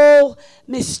so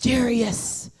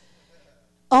mysterious.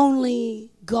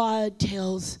 Only God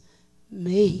tells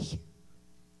me.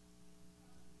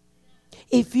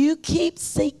 If you keep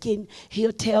seeking,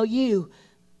 he'll tell you.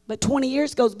 But 20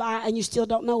 years goes by and you still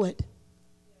don't know it.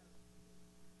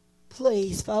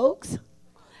 Please, folks,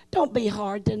 don't be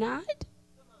hard tonight.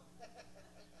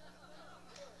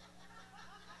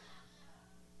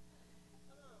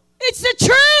 It's the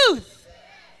truth.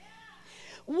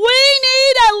 We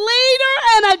need a leader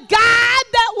and a guide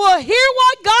that will hear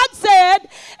what God said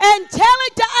and tell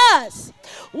it to us.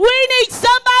 We need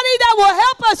somebody that will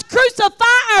help us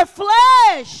crucify our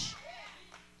flesh.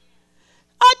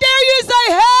 I dare you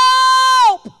say,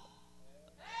 help!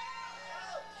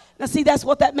 Now see, that's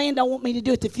what that man don't want me to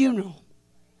do at the funeral.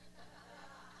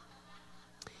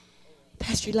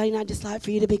 Pastor Elaine, I'd just like for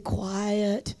you to be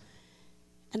quiet.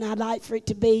 And I'd like for it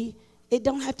to be, it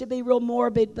don't have to be real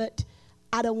morbid, but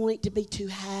I don't want it to be too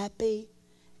happy.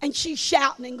 And she's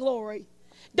shouting in glory.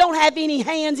 Don't have any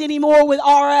hands anymore with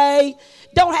RA.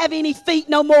 Don't have any feet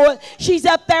no more. She's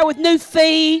up there with new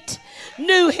feet.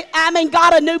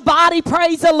 Got a new body,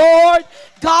 praise the Lord.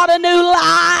 Got a new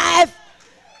life.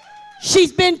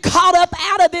 She's been caught up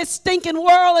out of this stinking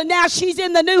world, and now she's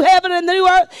in the new heaven and the new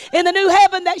earth, in the new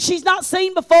heaven that she's not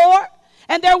seen before.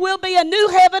 And there will be a new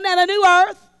heaven and a new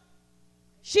earth.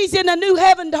 She's in a new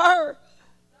heaven to her.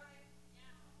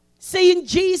 Seeing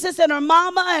Jesus and her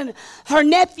mama and her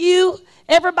nephew,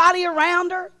 everybody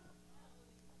around her.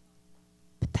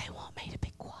 But they want me to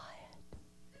be quiet.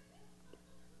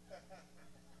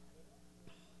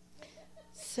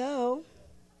 So,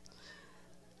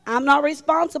 I'm not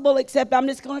responsible, except I'm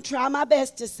just going to try my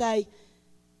best to say,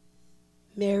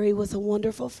 Mary was a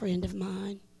wonderful friend of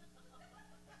mine.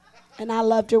 And I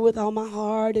loved her with all my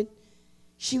heart. And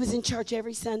she was in church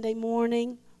every Sunday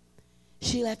morning.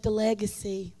 She left a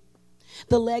legacy.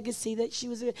 The legacy that she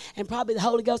was in. And probably the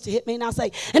Holy Ghost will hit me and I'll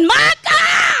say, and my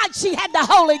God, she had the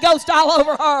Holy Ghost all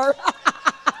over her.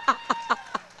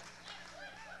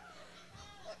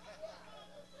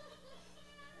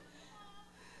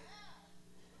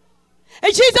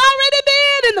 And she's already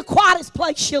been in the quietest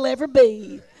place she'll ever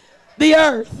be, the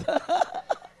earth.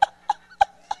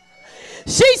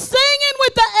 She's singing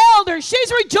with the elders.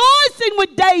 She's rejoicing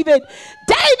with David.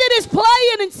 David is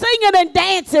playing and singing and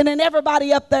dancing, and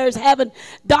everybody up there is having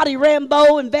Dottie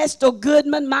Rambo and Vestal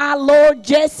Goodman, my Lord,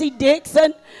 Jesse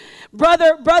Dixon.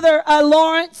 Brother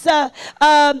Lawrence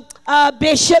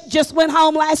Bishop just went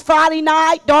home last Friday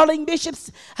night. Darlene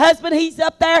Bishop's husband, he's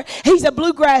up there. He's a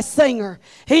bluegrass singer.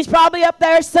 He's probably up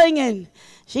there singing.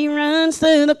 She runs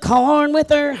through the corn with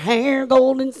her hair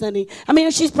golden sunny. I mean,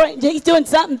 he's doing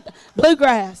something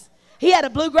bluegrass. He had a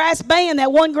bluegrass band that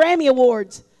won Grammy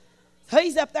Awards. So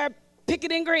he's up there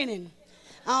picking and grinning.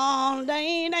 Oh,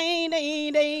 she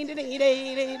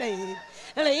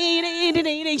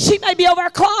may be over there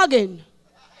clogging.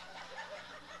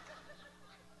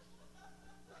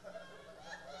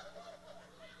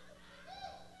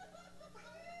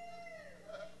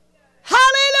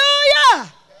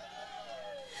 Hallelujah!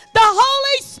 The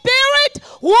Holy Spirit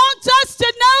wants us to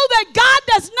know that God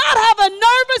does not have a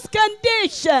nervous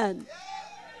condition.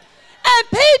 And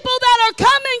people that are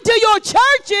coming to your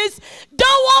churches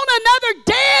don't want another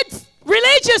dead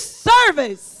religious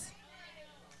service.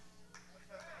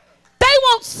 They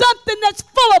want something that's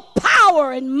full of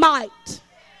power and might.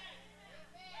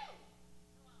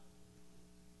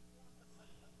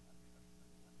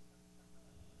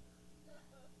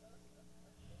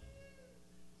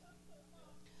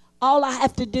 All I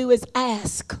have to do is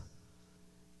ask,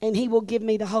 and He will give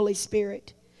me the Holy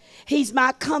Spirit. He's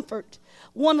my comfort,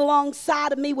 one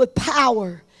alongside of me with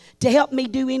power to help me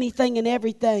do anything and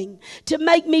everything, to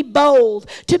make me bold,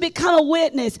 to become a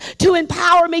witness, to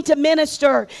empower me to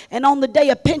minister. And on the day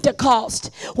of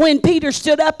Pentecost, when Peter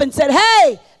stood up and said,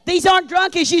 hey, these aren't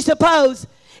drunk as you suppose.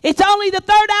 It's only the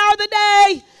third hour of the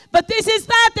day, but this is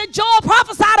that Joel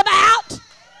prophesied about.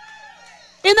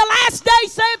 In the last day,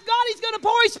 saith God, He's going to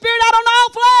pour His Spirit out on all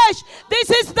flesh.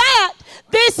 This is that.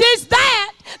 This is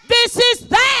that. This is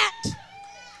that.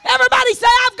 Everybody say,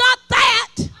 I've got that.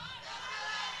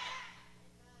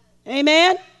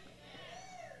 Amen.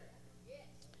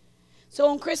 So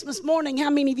on Christmas morning, how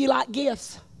many of you like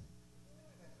gifts?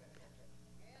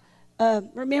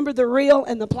 Remember the real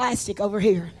and the plastic over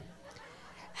here.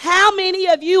 How many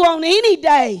of you on any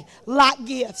day like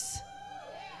gifts?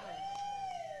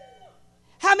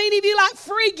 How many of you like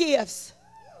free gifts?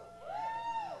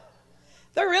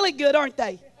 They're really good, aren't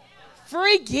they?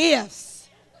 Free gifts.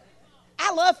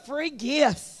 I love free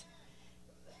gifts.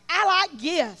 I like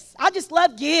gifts. I just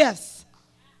love gifts.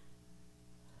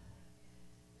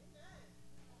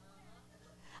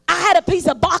 I had a piece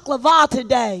of baklava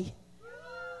today.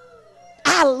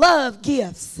 I love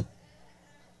gifts.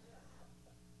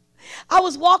 I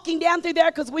was walking down through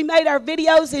there because we made our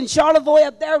videos in Charlevoix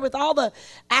up there with all the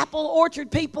apple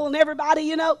orchard people and everybody,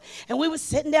 you know. And we was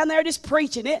sitting down there just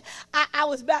preaching it. I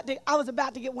was about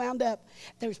to get wound up.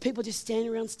 There was people just standing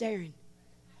around staring.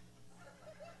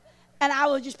 And I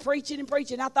was just preaching and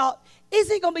preaching. I thought,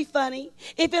 isn't it going to be funny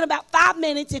if in about 5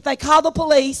 minutes, if they call the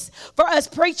police for us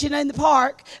preaching in the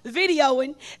park,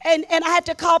 videoing, and I have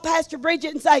to call Pastor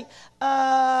Bridget and say,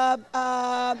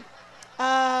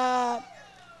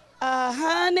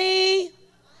 honey,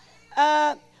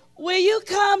 will you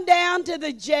come down to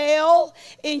the jail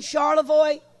in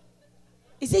Charlevoix?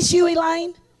 Is this you,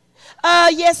 Elaine?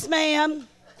 Yes, ma'am.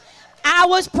 I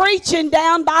was preaching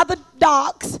down by the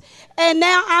docks, and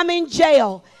now I'm in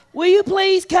jail. Will you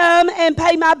please come and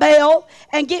pay my bail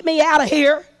and get me out of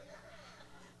here?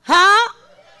 Huh?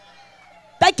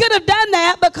 They could have done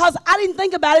that because I didn't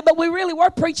think about it, but we really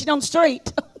were preaching on the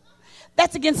street.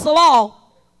 That's against the law.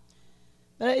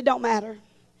 But it don't matter.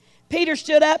 Peter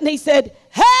stood up and he said,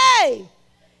 hey,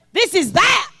 this is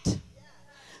that.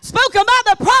 spoken by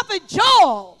the prophet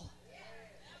Joel.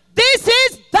 This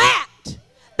is that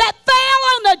fell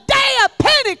on the day of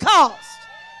Pentecost.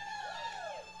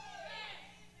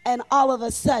 And all of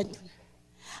a sudden,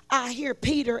 I hear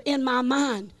Peter in my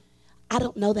mind. I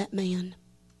don't know that man.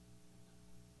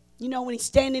 You know, when he's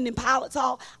standing in Pilate's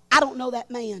hall, I don't know that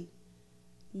man.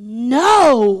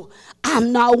 No,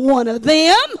 I'm not one of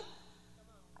them.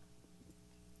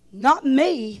 Not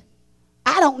me.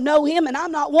 I don't know him, and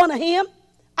I'm not one of him.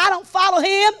 I don't follow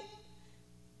him.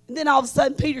 And then all of a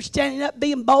sudden, Peter's standing up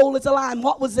being bold as a lion.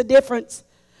 What was the difference?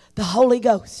 The Holy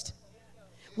Ghost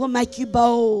will make you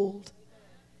bold.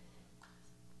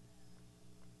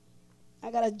 I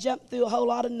got to jump through a whole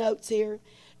lot of notes here.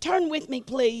 Turn with me,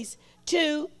 please,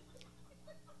 to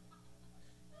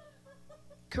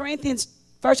 1 Corinthians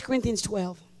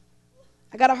 12.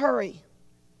 I got to hurry.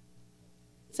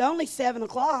 It's only 7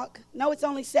 o'clock. No, it's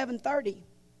only 7:30.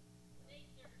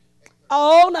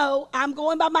 Oh, no, I'm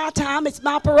going by my time. It's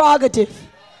my prerogative.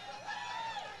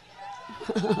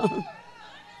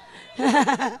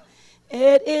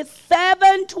 It is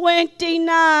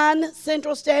 7:29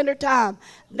 Central Standard Time.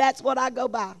 That's what I go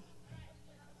by.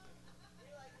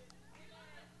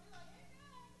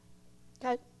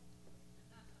 Okay.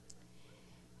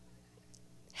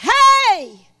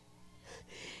 Hey!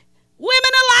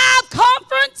 Women Alive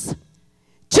Conference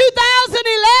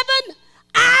 2011.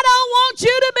 I don't want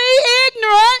you to be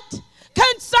ignorant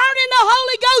concerning the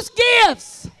Holy Ghost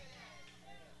gifts.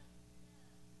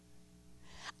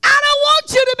 I don't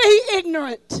want you to be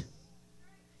ignorant.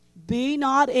 Be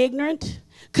not ignorant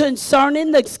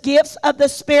concerning the gifts of the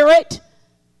Spirit.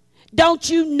 Don't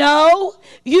you know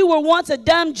you were once a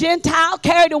dumb Gentile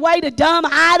carried away to dumb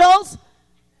idols?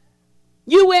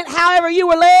 You went however you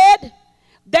were led.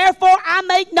 Therefore, I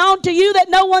make known to you that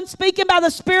no one speaking by the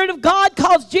Spirit of God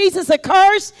calls Jesus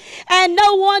accursed, and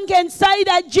no one can say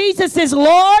that Jesus is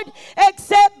Lord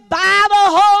except by the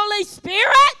Holy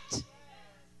Spirit.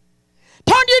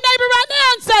 Turn to your neighbor right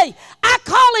now and say, I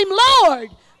call him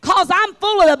Lord because I'm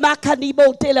full of my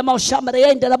canibo telemo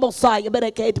shamare and the Messiah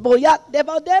bereket boyat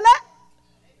devodela.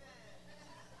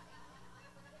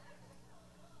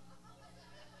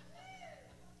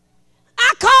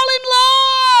 I call him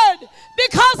Lord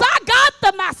because I got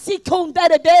the masikun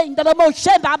that a day that the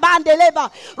Moshe babandeleva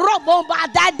robomba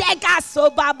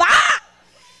dadegaso baba.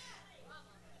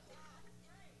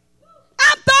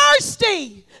 I'm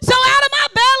thirsty. So out of my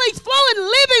belly's flowing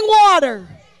living water.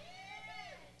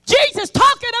 Jesus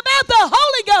talking about the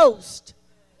Holy Ghost.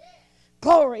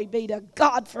 Glory be to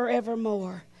God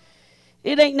forevermore.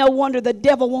 It ain't no wonder the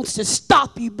devil wants to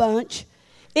stop you, bunch.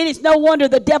 It is no wonder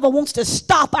the devil wants to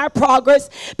stop our progress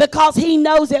because he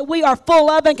knows that we are full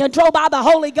of and controlled by the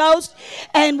Holy Ghost.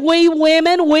 And we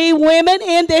women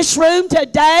in this room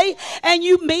today, and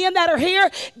you men that are here,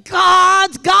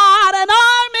 God's got an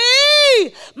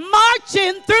army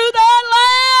marching through the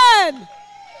land.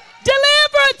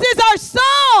 Deliverance is our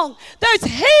song. There's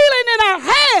healing in our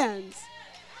hands.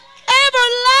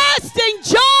 Everlasting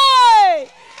joy.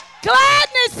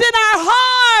 Gladness in our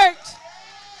heart.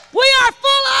 We are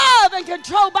full of and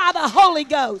controlled by the Holy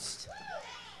Ghost.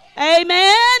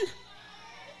 Amen.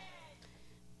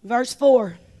 Verse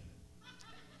 4.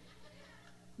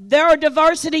 There are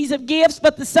diversities of gifts,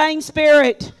 but the same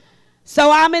Spirit.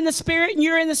 So I'm in the Spirit and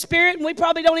you're in the Spirit, and we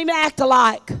probably don't even act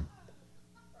alike.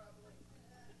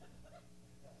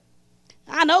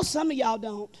 I know some of y'all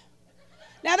don't.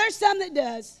 Now, there's some that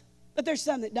does, but there's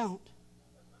some that don't.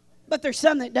 But there's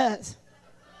some that does.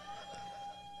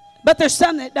 But there's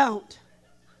some that don't.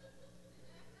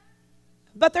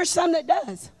 But there's some that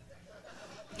does.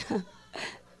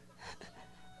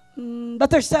 But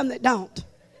there's some that don't.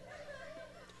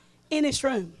 In this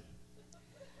room.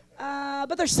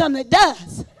 But there's some that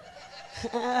does.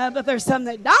 But there's some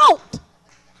that don't.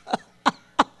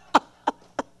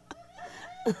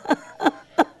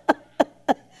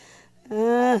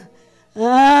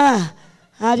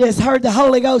 I just heard the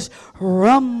Holy Ghost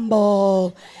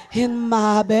rumble in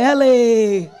my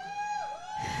belly.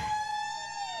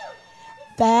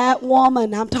 That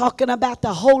woman, I'm talking about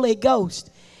the Holy Ghost.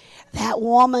 That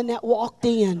woman that walked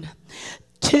in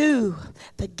to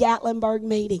the Gatlinburg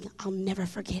meeting, I'll never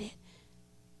forget it.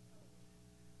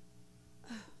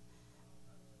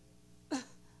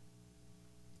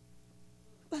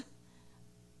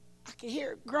 I could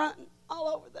hear her grunting all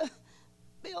over the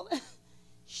building.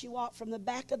 She walked from the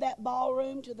back of that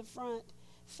ballroom to the front,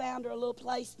 found her a little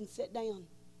place and sat down.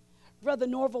 Brother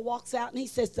Norval walks out and he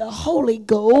says, the Holy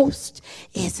Ghost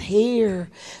is here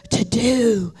to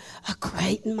do a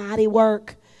great and mighty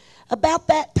work. About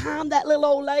that time, that little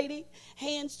old lady,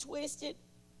 hands twisted,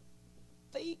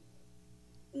 feet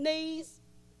knees.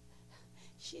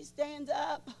 She stands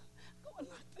up, going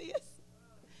like this.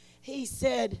 He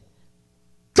said,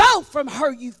 go from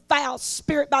her, you foul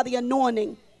spirit, by the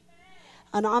anointing.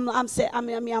 And I'm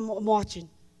watching.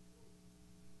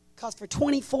 Because for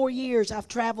 24 years, I've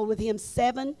traveled with him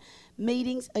 7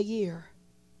 meetings a year.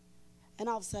 And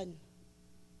all of a sudden,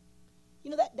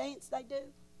 you know that dance they do?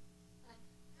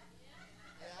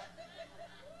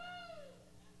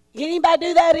 Can anybody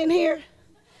do that in here?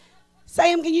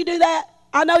 Sam, can you do that?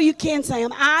 I know you can,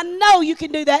 Sam. I know you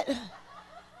can do that.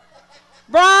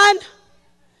 Brian.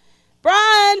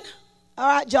 All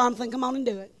right, Jonathan, come on and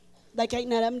do it. They can't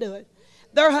none of them do it.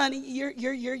 They're honey.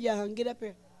 You're young. Get up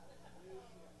here.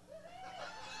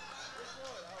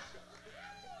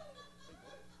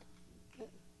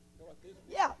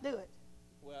 Yeah, do it.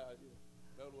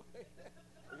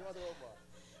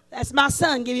 That's my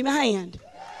son. Give him a hand.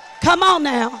 Come on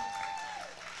now.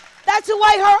 That's the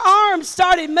way her arms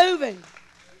started moving.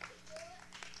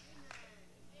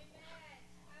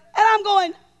 And I'm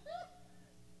going,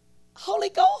 Holy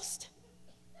Ghost.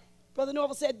 Brother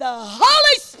Norval said, the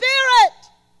Holy Spirit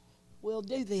will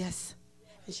do this.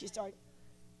 And she started.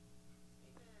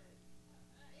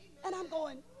 And I'm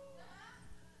going,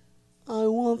 I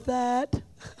want that.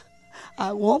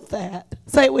 I want that.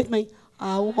 Say it with me.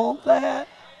 I want that.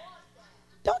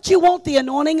 Don't you want the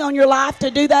anointing on your life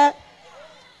to do that?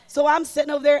 So I'm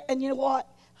sitting over there, and you know what?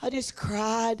 I just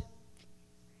cried.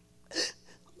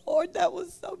 Lord, that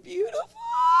was so beautiful.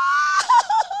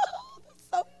 That's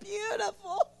so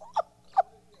beautiful.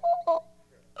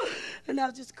 And I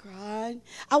was just crying.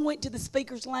 I went to the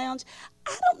speaker's lounge.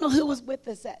 I don't know who was with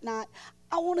us that night.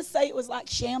 I want to say it was like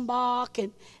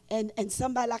Shambach and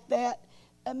somebody like that.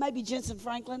 Maybe Jensen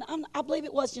Franklin. I believe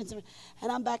it was Jensen.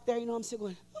 And I'm back there, I'm still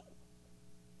going,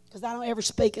 because I don't ever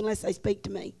speak unless they speak to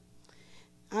me.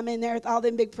 I'm in there with all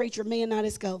them big preacher men, and I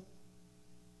just go.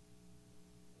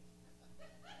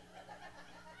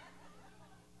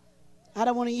 I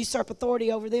don't want to usurp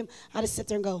authority over them. I just sit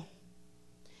there and go.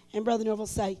 And Brother Norval will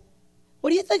say, what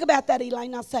do you think about that, Elaine?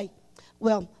 And I'll say,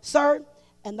 well, sir,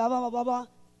 and blah, blah, blah, blah, blah.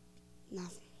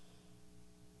 Nothing.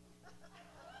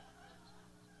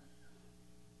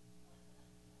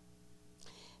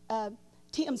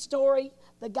 Tim Story,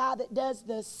 the guy that does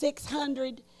the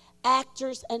 600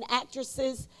 actors and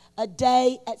actresses a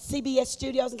day at CBS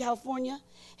Studios in California.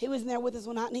 He was in there with us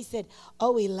one night, and he said,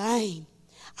 oh, Elaine,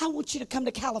 I want you to come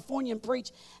to California and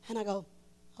preach. And I go,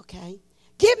 okay.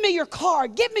 Give me your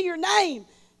card. Give me your name.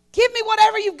 Give me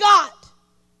whatever you've got.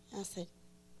 And I said,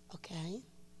 okay.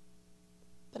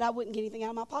 But I wouldn't get anything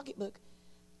out of my pocketbook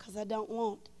because I don't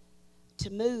want to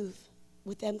move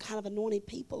with them kind of anointed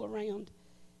people around.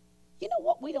 You know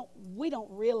what? We don't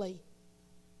really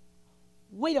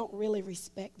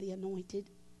respect the anointed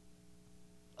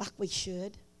like we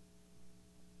should.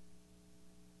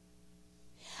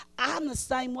 I'm the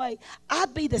same way.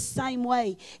 I'd be the same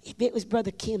way if it was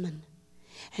Brother Kimmon.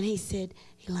 And he said,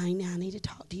 Elaine, now I need to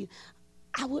talk to you.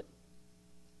 I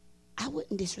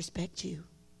wouldn't disrespect you.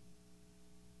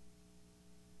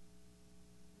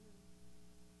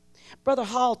 Brother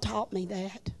Hall taught me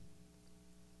that.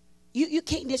 You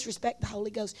can't disrespect the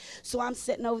Holy Ghost. So I'm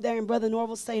sitting over there, and Brother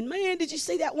Norval's saying, man, did you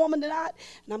see that woman tonight?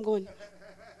 And I'm going.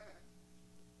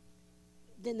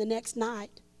 Then the next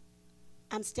night,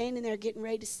 I'm standing there getting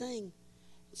ready to sing.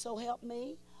 So help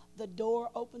me, the door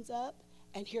opens up,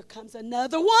 and here comes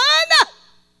another one.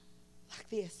 Like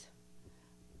this.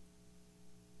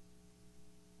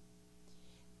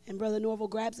 And Brother Norval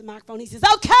grabs the microphone. He says,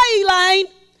 okay, Elaine,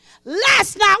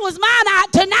 last night was my night.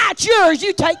 Tonight's yours.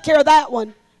 You take care of that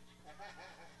one.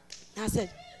 I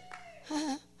said,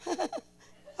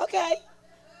 okay.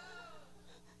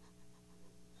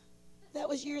 That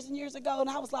was years and years ago, and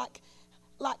I was like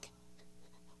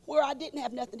where I didn't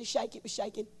have nothing to shake, it was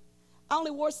shaking. I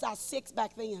only wore size 6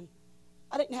 back then.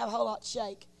 I didn't have a whole lot to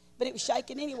shake, but it was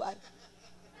shaking anyway.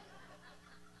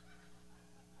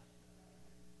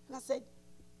 And I said,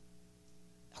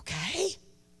 okay.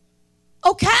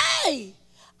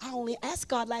 I only asked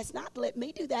God last night to let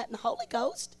me do that in the Holy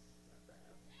Ghost.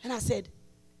 And I said,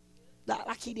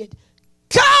 like he did,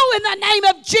 go in the name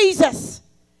of Jesus.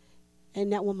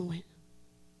 And that woman went.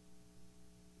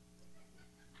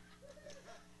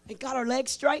 And got her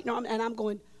legs straight, and I'm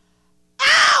going,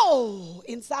 ow!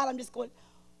 Inside, I'm just going,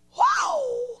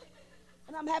 whoa!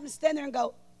 And I'm having to stand there and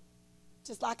go,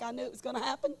 just like I knew it was going to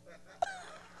happen.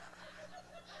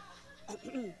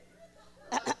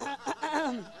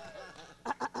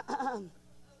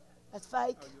 That's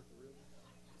fake.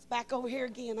 It's back over here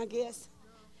again, I guess.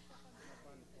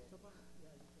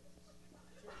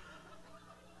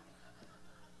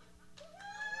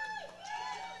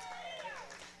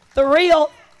 For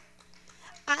real.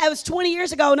 It was 20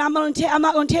 years ago, and I'm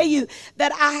not going to tell you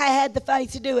that I had the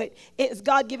faith to do it. It was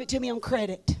God give it to me on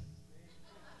credit.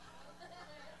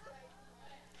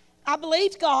 I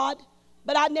believed God,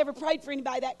 but I'd never prayed for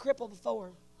anybody that crippled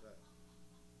before.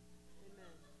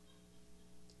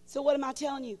 So what am I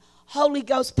telling you? Holy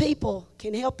Ghost people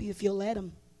can help you if you'll let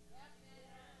them.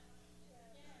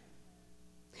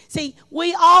 See,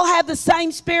 we all have the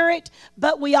same spirit,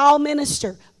 but we all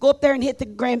minister. Go up there and hit the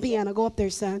grand piano. Go up there,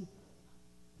 son.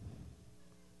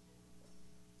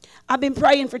 I've been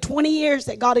praying for 20 years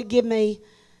that God would give me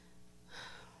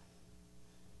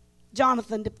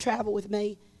Jonathan to travel with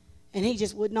me, and he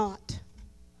just would not.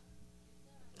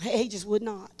 He just would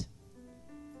not.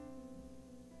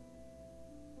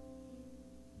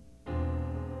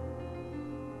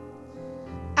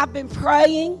 I've been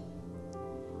praying.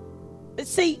 But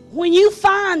see, when you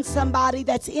find somebody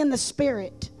that's in the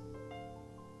Spirit,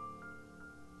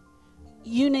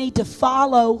 you need to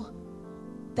follow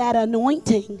that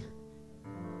anointing.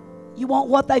 You want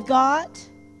what they've got?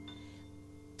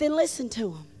 Then listen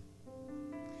to them.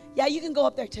 Yeah, you can go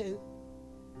up there too.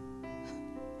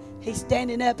 He's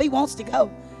standing up. He wants to go.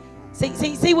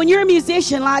 See, when you're a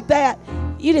musician like that,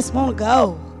 you just want to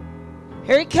go.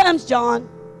 Here he comes, John.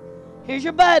 Here's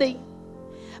your buddy.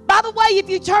 By the way, if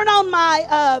you turn on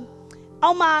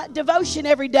my devotion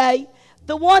every day,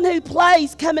 the one who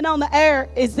plays coming on the air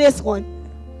is this one.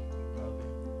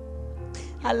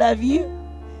 I love you.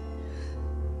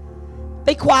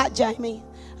 Be quiet, Jamie.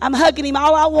 I'm hugging him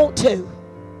all I want to.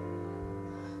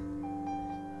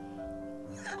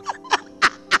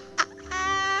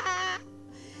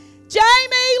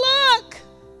 Jamie, look.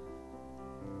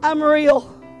 I'm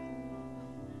real.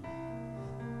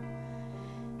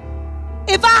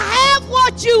 If I have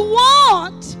what you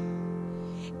want,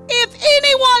 if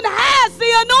anyone has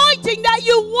the anointing that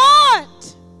you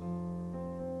want,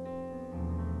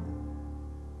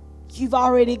 you've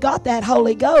already got that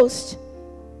Holy Ghost.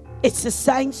 It's the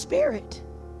same Spirit.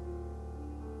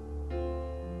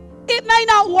 It may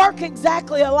not work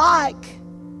exactly alike,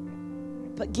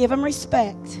 but give them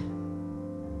respect.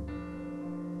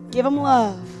 Give them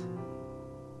love.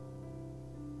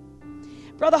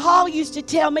 Brother Hall used to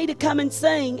tell me to come and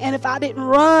sing, and if I didn't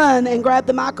run and grab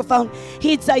the microphone,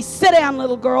 he'd say, "Sit down,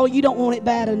 little girl, you don't want it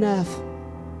bad enough."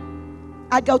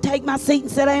 I'd go take my seat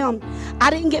and sit down. I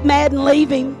didn't get mad and leave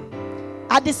him.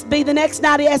 I'd just be the next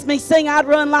night he asked me to sing, I'd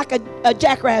run like a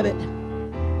jackrabbit.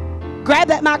 Grab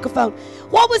that microphone.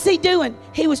 What was he doing?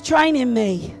 He was training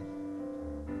me.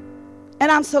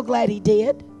 And I'm so glad he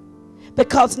did.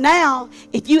 Because now,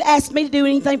 if you ask me to do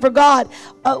anything for God,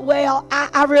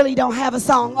 I really don't have a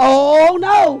song. Oh,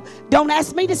 no. Don't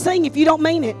ask me to sing if you don't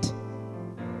mean it.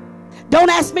 Don't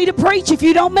ask me to preach if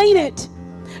you don't mean it.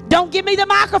 Don't give me the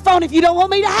microphone if you don't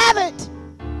want me to have it.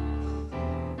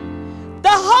 The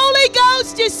Holy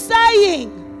Ghost is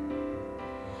saying,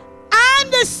 I'm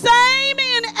the same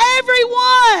in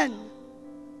everyone.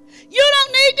 You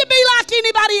don't need to be like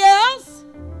anybody else.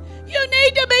 You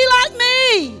need to be like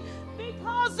me.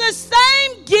 Because the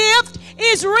same gift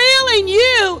is real in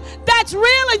you that's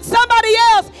real in somebody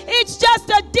else. It's just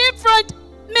a different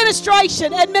administration.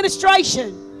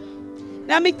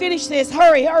 Now, let me finish this.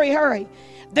 Hurry.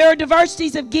 There are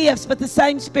diversities of gifts, but the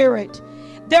same Spirit.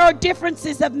 There are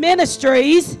differences of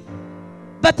ministries,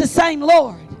 but the same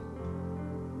Lord.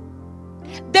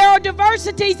 There are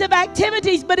diversities of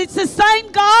activities, but it's the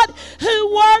same God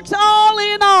who works all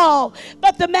in all.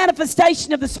 But the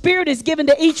manifestation of the Spirit is given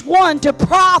to each one to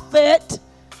profit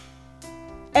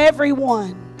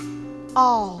everyone,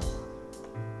 all.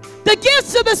 The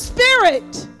gifts of the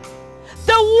Spirit,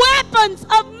 the weapons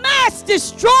of mass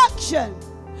destruction,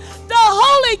 the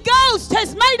Holy Ghost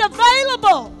has made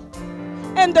available,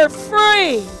 and they're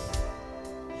free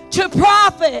to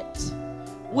profit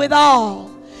with all.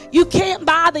 You can't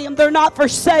buy them. They're not for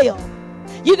sale.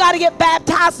 You got to get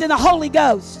baptized in the Holy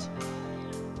Ghost.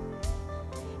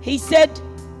 He said,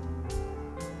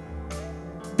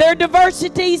 there are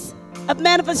diversities of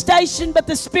manifestation, but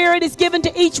the Spirit is given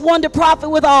to each one to profit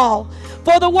with all.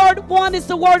 For the word one is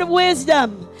the word of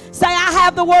wisdom. Say, I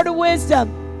have the word of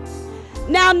wisdom.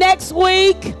 Now next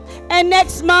week and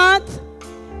next month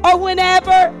or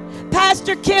whenever,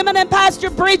 Pastor Kim and Pastor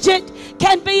Bridget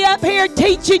can be up here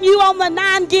teaching you on the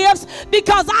 9 gifts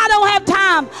because I don't have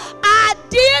time. I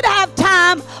did have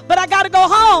time, but I got to go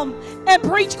home and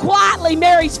preach quietly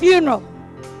Mary's funeral.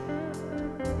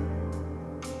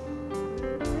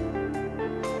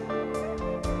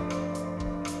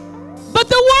 But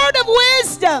the word of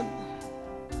wisdom,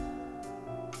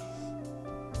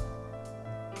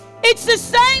 it's the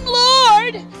same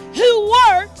Lord who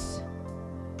works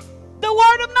the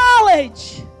word of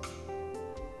knowledge,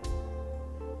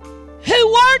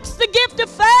 who works the gift of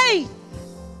faith,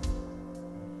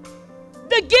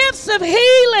 the gifts of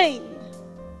healing,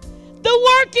 the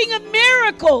working of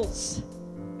miracles,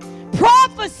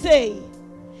 prophecy,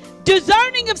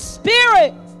 discerning of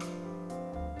spirit,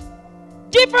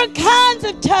 different kinds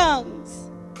of tongues,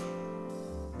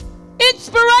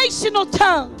 inspirational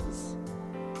tongues.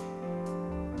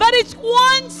 But it's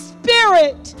one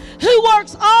Spirit who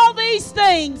works all these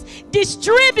things,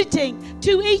 distributing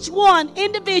to each one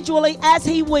individually as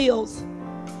He wills.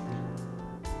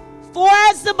 For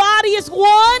as the body is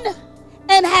one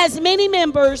and has many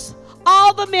members,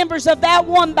 all the members of that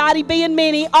one body, being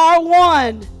many, are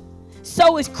one.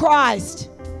 So is Christ.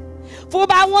 For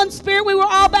by one Spirit we were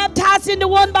all baptized into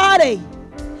one body,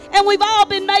 and we've all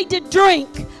been made to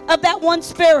drink of that one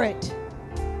Spirit.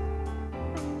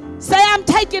 Say, I'm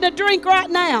taking a drink right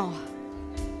now.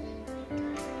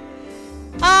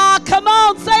 Come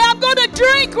on. Say, I'm going to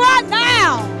drink right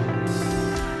now.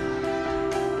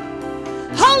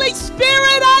 Holy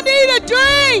Spirit, I need a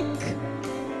drink.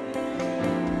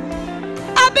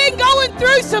 I've been going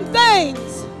through some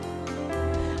things.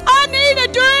 I need a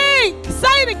drink.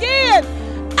 Say it again.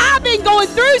 I've been going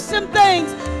through some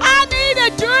things. I need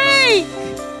a drink.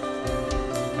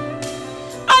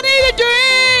 I need a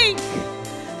drink.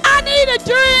 I need a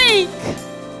drink.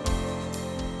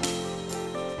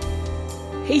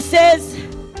 He says,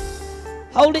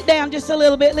 hold it down just a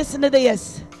little bit. Listen to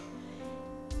this.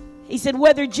 He said,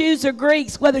 whether Jews or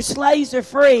Greeks, whether slaves or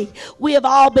free, we have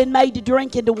all been made to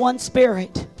drink into one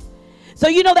Spirit. So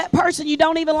you know that person you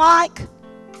don't even like?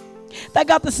 They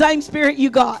got the same spirit you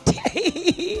got.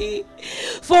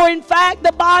 For in fact,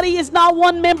 the body is not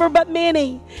one member but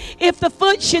many. If the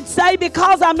foot should say,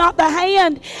 because I'm not the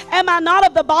hand, am I not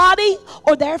of the body?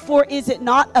 Or therefore is it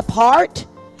not a part?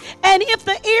 And if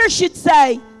the ear should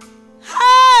say,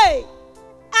 hey,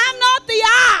 I'm not the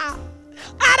eye,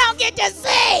 I don't get to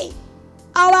see,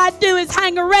 all I do is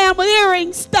hang around with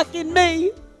earrings stuck in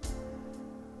me.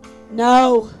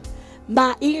 No.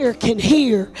 My ear can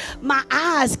hear. My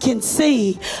eyes can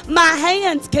see. My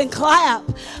hands can clap.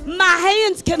 My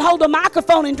hands can hold a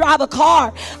microphone and drive a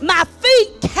car. My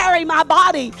feet carry my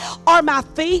body. Are my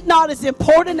feet not as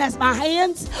important as my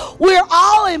hands? We're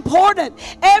all important.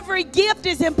 Every gift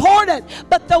is important.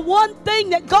 But the one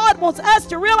thing that God wants us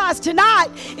to realize tonight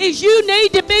is you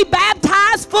need to be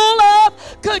baptized full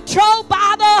of, controlled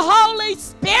by the Holy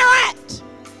Spirit.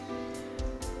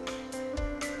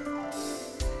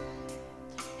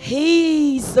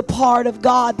 He's the part of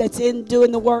God that's in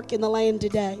doing the work in the land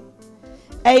today.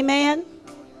 Amen.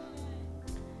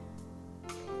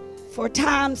 For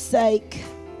time's sake,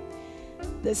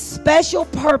 the special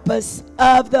purpose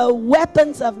of the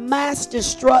weapons of mass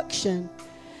destruction,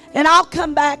 and I'll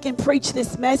come back and preach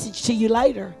this message to you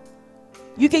later.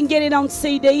 You can get it on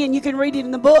CD and you can read it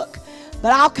in the book,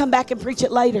 but I'll come back and preach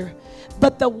it later.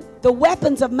 But the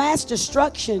weapons of mass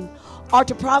destruction are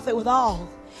to profit with all.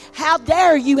 How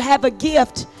dare you have a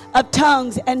gift of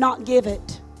tongues and not give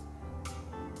it?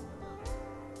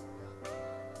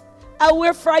 Oh,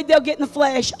 we're afraid they'll get in the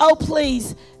flesh. Oh,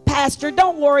 please, Pastor,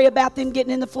 don't worry about them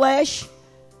getting in the flesh.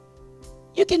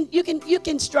 You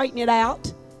can straighten it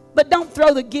out, but don't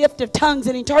throw the gift of tongues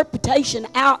and interpretation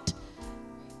out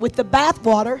with the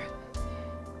bathwater.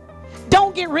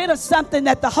 Don't get rid of something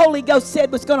that the Holy Ghost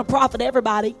said was going to profit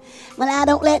everybody. Well, I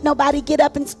don't let nobody get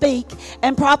up and speak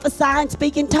and prophesy and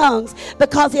speak in tongues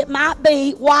because it might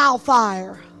be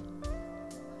wildfire.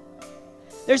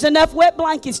 There's enough wet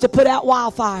blankets to put out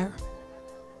wildfire.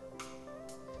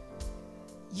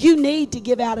 You need to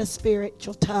give out a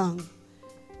spiritual tongue.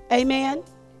 Amen.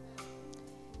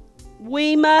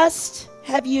 We must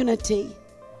have unity.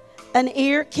 An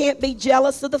ear can't be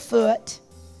jealous of the foot.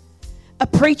 A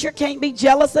preacher can't be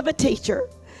jealous of a teacher.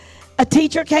 A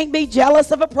teacher can't be jealous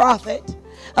of a prophet.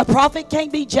 A prophet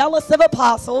can't be jealous of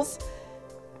apostles.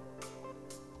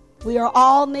 We are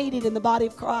all needed in the body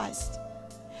of Christ.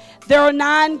 There are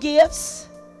 9 gifts.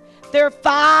 There are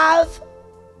 5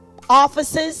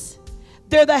 offices.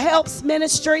 There are the helps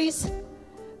ministries.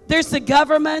 There's the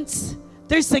governments.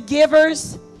 There's the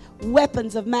givers.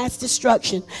 Weapons of mass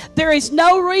destruction. There is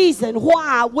no reason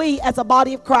why we as a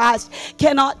body of Christ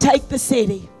cannot take the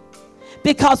city,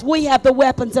 because we have the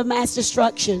weapons of mass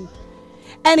destruction.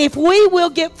 And if we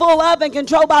will get full of and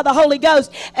controlled by the Holy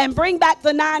Ghost and bring back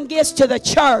the 9 gifts to the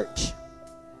church,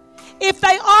 if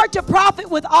they are to profit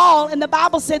with all, and the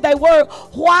Bible said they were,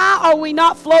 why are we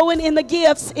not flowing in the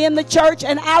gifts in the church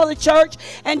and out of the church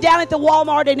and down at the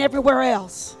Walmart and everywhere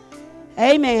else?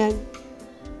 Amen.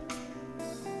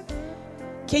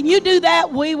 Can you do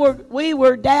that? We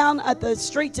were down at the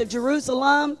streets of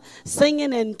Jerusalem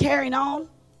singing and carrying on.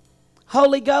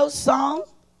 Holy Ghost song.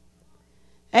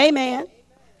 Amen.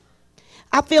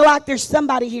 I feel like there's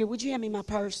somebody here. Would you hand me my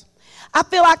purse? I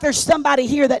feel like there's somebody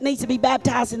here that needs to be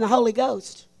baptized in the Holy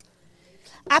Ghost.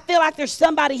 I feel like there's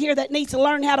somebody here that needs to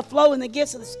learn how to flow in the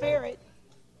gifts of the Spirit.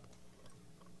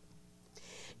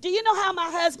 Do you know how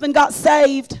my husband got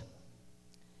saved?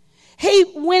 He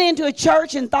went into a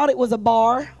church and thought it was a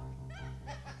bar.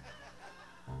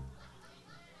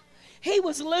 He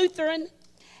was Lutheran,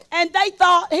 and they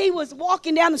thought he was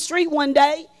walking down the street one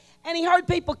day, and he heard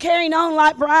people carrying on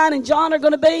like Brian and John are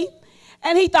going to be.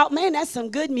 And he thought, man, that's some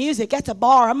good music. That's a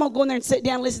bar. I'm going to go in there and sit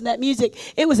down and listen to that music.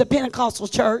 It was a Pentecostal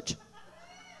church.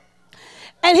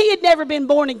 And he had never been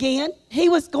born again. He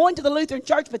was going to the Lutheran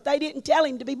church, but they didn't tell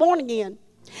him to be born again.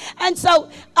 And so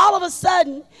all of a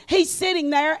sudden, he's sitting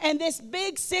there, and this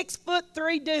big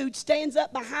 6'3" dude stands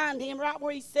up behind him right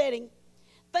where he's sitting,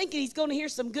 thinking he's going to hear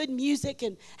some good music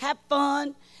and have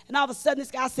fun. And all of a sudden,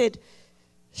 this guy said,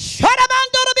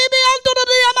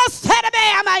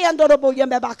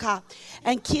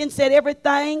 and Ken said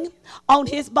everything on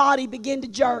his body began to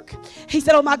jerk. He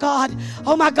said, oh my God,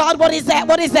 what is that?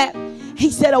 What is that? He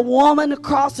said, a woman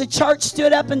across the church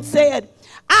stood up and said,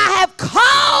 I have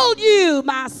called you,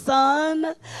 my son.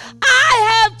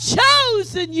 I have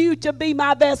chosen you to be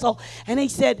my vessel. And he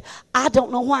said, I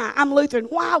don't know why. I'm Lutheran.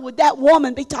 Why would that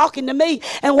woman be talking to me?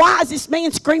 And why is this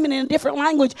man screaming in a different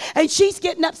language? And she's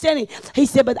getting upset. He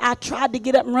said, but I tried to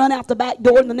get up and run out the back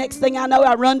door, and the next thing I know,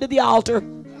 I run to the altar.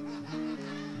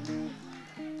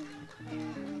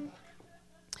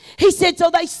 He said, so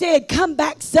they said, come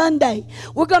back Sunday.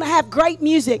 We're going to have great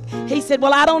music. He said,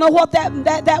 well, I don't know what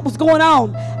that was going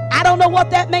on. I don't know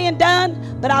what that man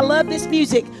done, but I love this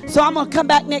music, so I'm going to come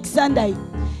back next Sunday.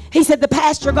 He said, the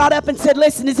pastor got up and said,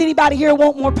 listen, does anybody here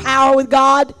want more power with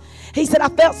God? He said, I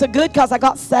felt so good because I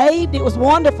got saved. It was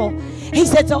wonderful. He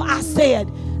said, so I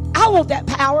said, I want that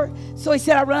power. So he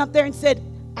said, I run up there and said,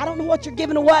 I don't know what you're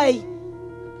giving away,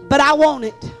 but I want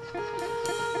it.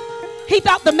 He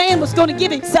thought the man was going to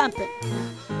give him something.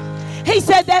 He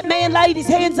said that man laid his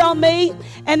hands on me,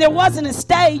 and there wasn't a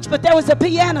stage, but there was a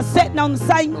piano sitting on the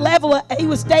same level he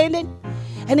was standing.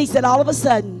 And he said, all of a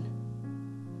sudden,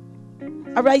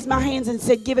 I raised my hands and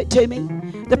said, give it to me.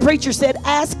 The preacher said,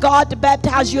 ask God to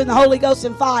baptize you in the Holy Ghost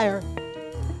and fire.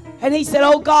 And he said,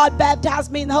 oh God, baptize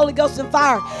me in the Holy Ghost and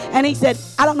fire. And he said,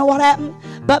 I don't know what happened,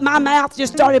 but my mouth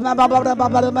just started.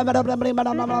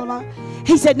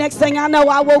 He said, next thing I know,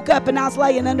 I woke up and I was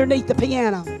laying underneath the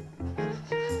piano.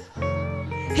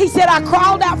 He said, I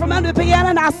crawled out from under the piano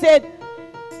and I said,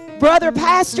 brother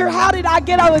pastor, how did I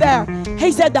get over there?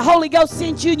 He said, the Holy Ghost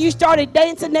sent you and you started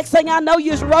dancing. Next thing I know, you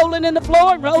was rolling in the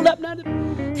floor and rolled up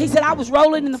under. He said, I was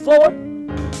rolling in the floor.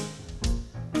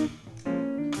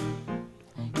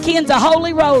 Ken's a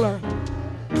holy roller.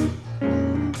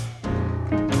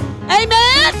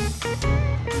 Amen.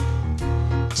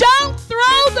 Don't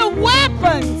throw the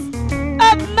weapons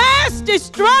of mass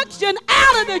destruction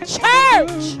out of the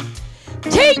church.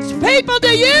 Teach people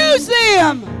to use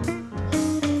them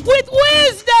with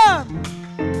wisdom